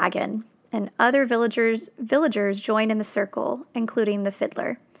pulling the wagon. and other villagers join in the circle, including the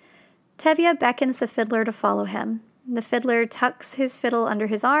fiddler. Tevye beckons the fiddler to follow him. The fiddler tucks his fiddle under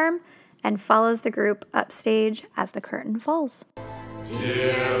his arm and follows the group upstage as the curtain falls.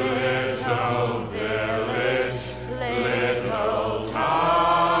 Dear little village, little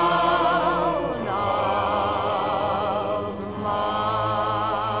town of mine.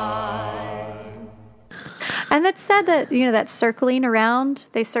 And that's said that, that circling around,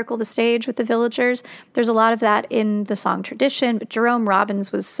 they circle the stage with the villagers. There's a lot of that in the song tradition, but Jerome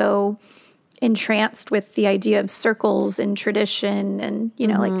Robbins was so entranced with the idea of circles in tradition and,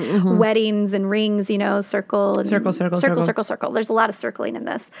 weddings and rings, circle and circle. There's a lot of circling in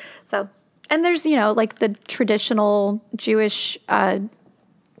this. So, and there's, like the traditional Jewish dance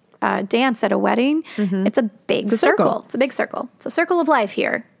at a wedding. Mm-hmm. It's a big circle. It's a big circle. It's a circle of life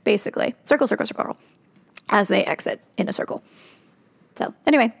here, basically. Circle, as they exit in a circle. So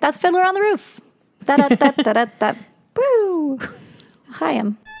anyway, that's Fiddler on the Roof. Da-da-da-da-da-da. Woo! Hi,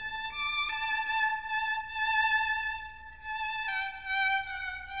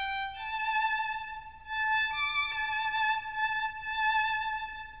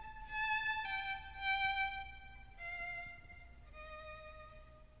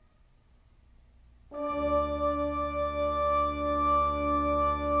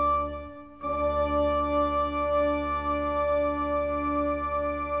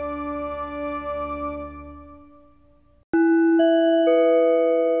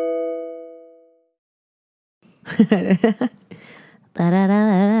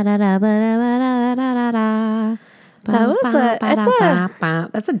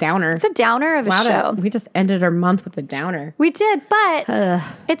 That's a downer. It's a downer of a show. We just ended our month with a downer. We did, but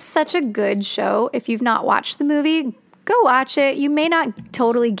it's such a good show. If you've not watched the movie, go watch it. You may not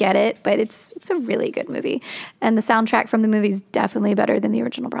totally get it, but it's a really good movie. And the soundtrack from the movie is definitely better than the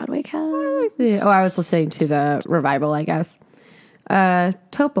original Broadway cast. I was listening to the revival, I guess.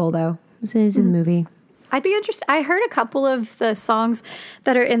 Topol, though, is in the movie. I'd be interested. I heard a couple of the songs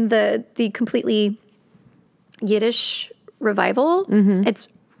that are in the completely Yiddish revival. Mm-hmm. It's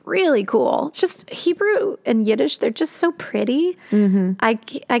really cool. It's just Hebrew and Yiddish. They're just so pretty. Mm-hmm. I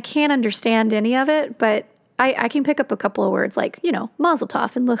can't understand any of it, but I can pick up a couple of words like, Mazel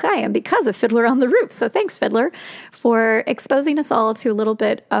Tov and L'chaim because of Fiddler on the Roof. So thanks, Fiddler, for exposing us all to a little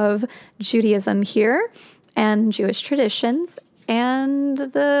bit of Judaism here and Jewish traditions and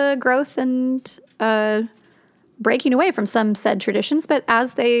the growth and breaking away from some said traditions. But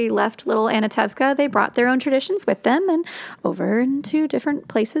as they left little Anatevka, they brought their own traditions with them and over into different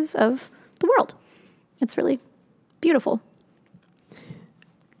places of the world. It's really beautiful.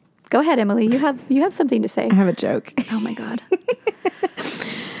 Go ahead, Emily. You have something to say. I have a joke. Oh my God.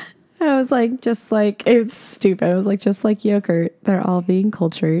 I was like, it's stupid. I was like, just like yogurt, they're all being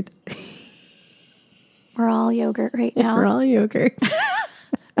cultured. We're all yogurt right now. We're all yogurt.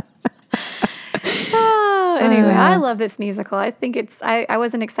 Anyway, I love this musical. I think I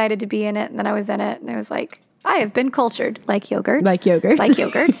wasn't excited to be in it, and then I was in it, and I was like, I have been cultured like yogurt. Like yogurt. Like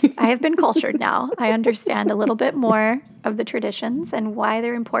yogurt. I have been cultured now. I understand a little bit more of the traditions and why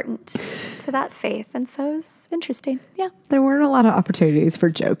they're important to that faith. And so it's interesting. Yeah. There weren't a lot of opportunities for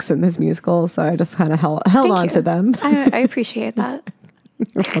jokes in this musical, so I just kind of held on to them. I appreciate that.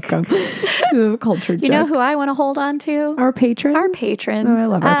 You're welcome. Cultured joke. You know who I want to hold on to? Our patrons. Our patrons. Oh, I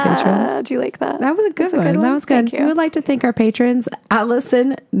love our patrons. Do you like that? That was a good one. That was good. Thank you. We would like to thank our patrons,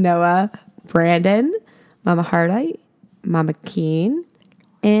 Allison, Noah, Brandon, Mama Hardite, Mama Keen,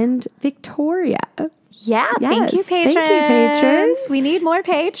 and Victoria. Yeah, thank you, patrons. Thank you, patrons. We need more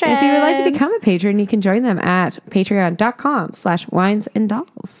patrons. If you would like to become a patron, you can join them at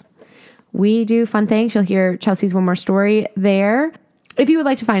patreon.com/winesandolls. We do fun things. You'll hear Chelsea's One More Story there. If you would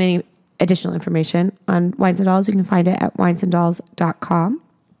like to find any additional information on Wines and Dolls, you can find it at winesanddolls.com.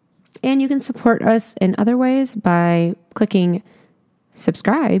 And you can support us in other ways by clicking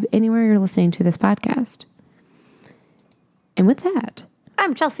subscribe anywhere you're listening to this podcast. And with that,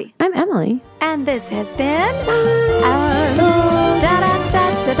 I'm Chelsea. I'm Emily. And this has been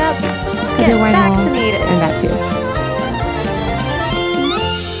Get vaccinated. And that too.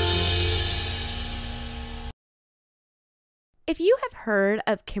 If you have heard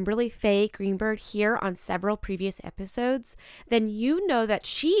of Kimberly Faye Greenberg here on several previous episodes, then you know that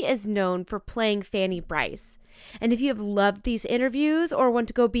she is known for playing Fanny Bryce. And if you have loved these interviews or want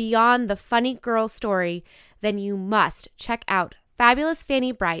to go beyond the funny girl story, then you must check out Fabulous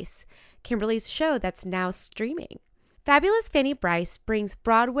Fanny Bryce, Kimberly's show that's now streaming. Fabulous Fanny Brice brings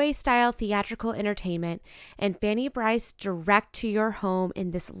Broadway-style theatrical entertainment and Fanny Brice direct to your home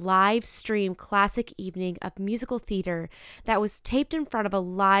in this live stream classic evening of musical theater that was taped in front of a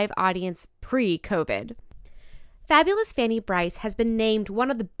live audience pre-COVID. Fabulous Fanny Brice has been named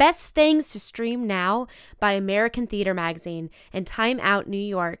one of the best things to stream now by American Theater Magazine and Time Out New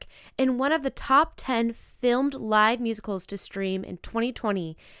York, and one of the top 10 filmed live musicals to stream in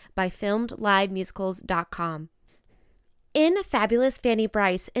 2020 by filmedlivemusicals.com. In Fabulous Fanny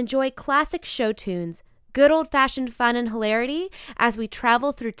Brice, enjoy classic show tunes, good old-fashioned fun and hilarity as we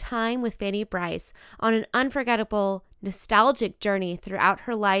travel through time with Fanny Brice on an unforgettable, nostalgic journey throughout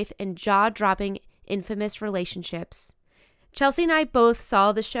her life and jaw-dropping, infamous relationships. Chelsea and I both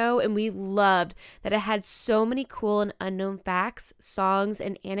saw the show, and we loved that it had so many cool and unknown facts, songs,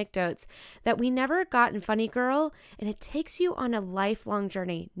 and anecdotes that we never got in Funny Girl, and it takes you on a lifelong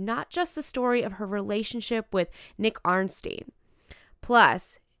journey, not just the story of her relationship with Nick Arnstein.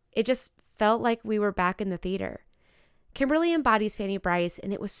 Plus, it just felt like we were back in the theater. Kimberly embodies Fanny Brice,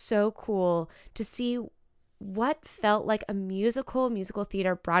 and it was so cool to see what felt like a musical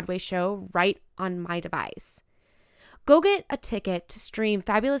theater Broadway show right on my device. Go get a ticket to stream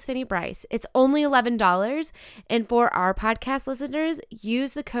Fabulous Fanny Brice. It's only $11, and for our podcast listeners,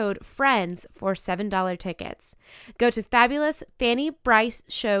 use the code FRIENDS for $7 tickets. Go to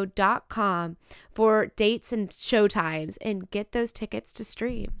fabulousfannybriceshow.com for dates and show times and get those tickets to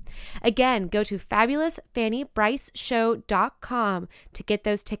stream. Again, go to fabulousfannybriceshow.com to get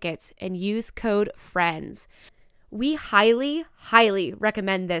those tickets and use code FRIENDS. We highly, highly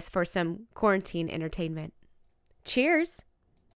recommend this for some quarantine entertainment. Cheers!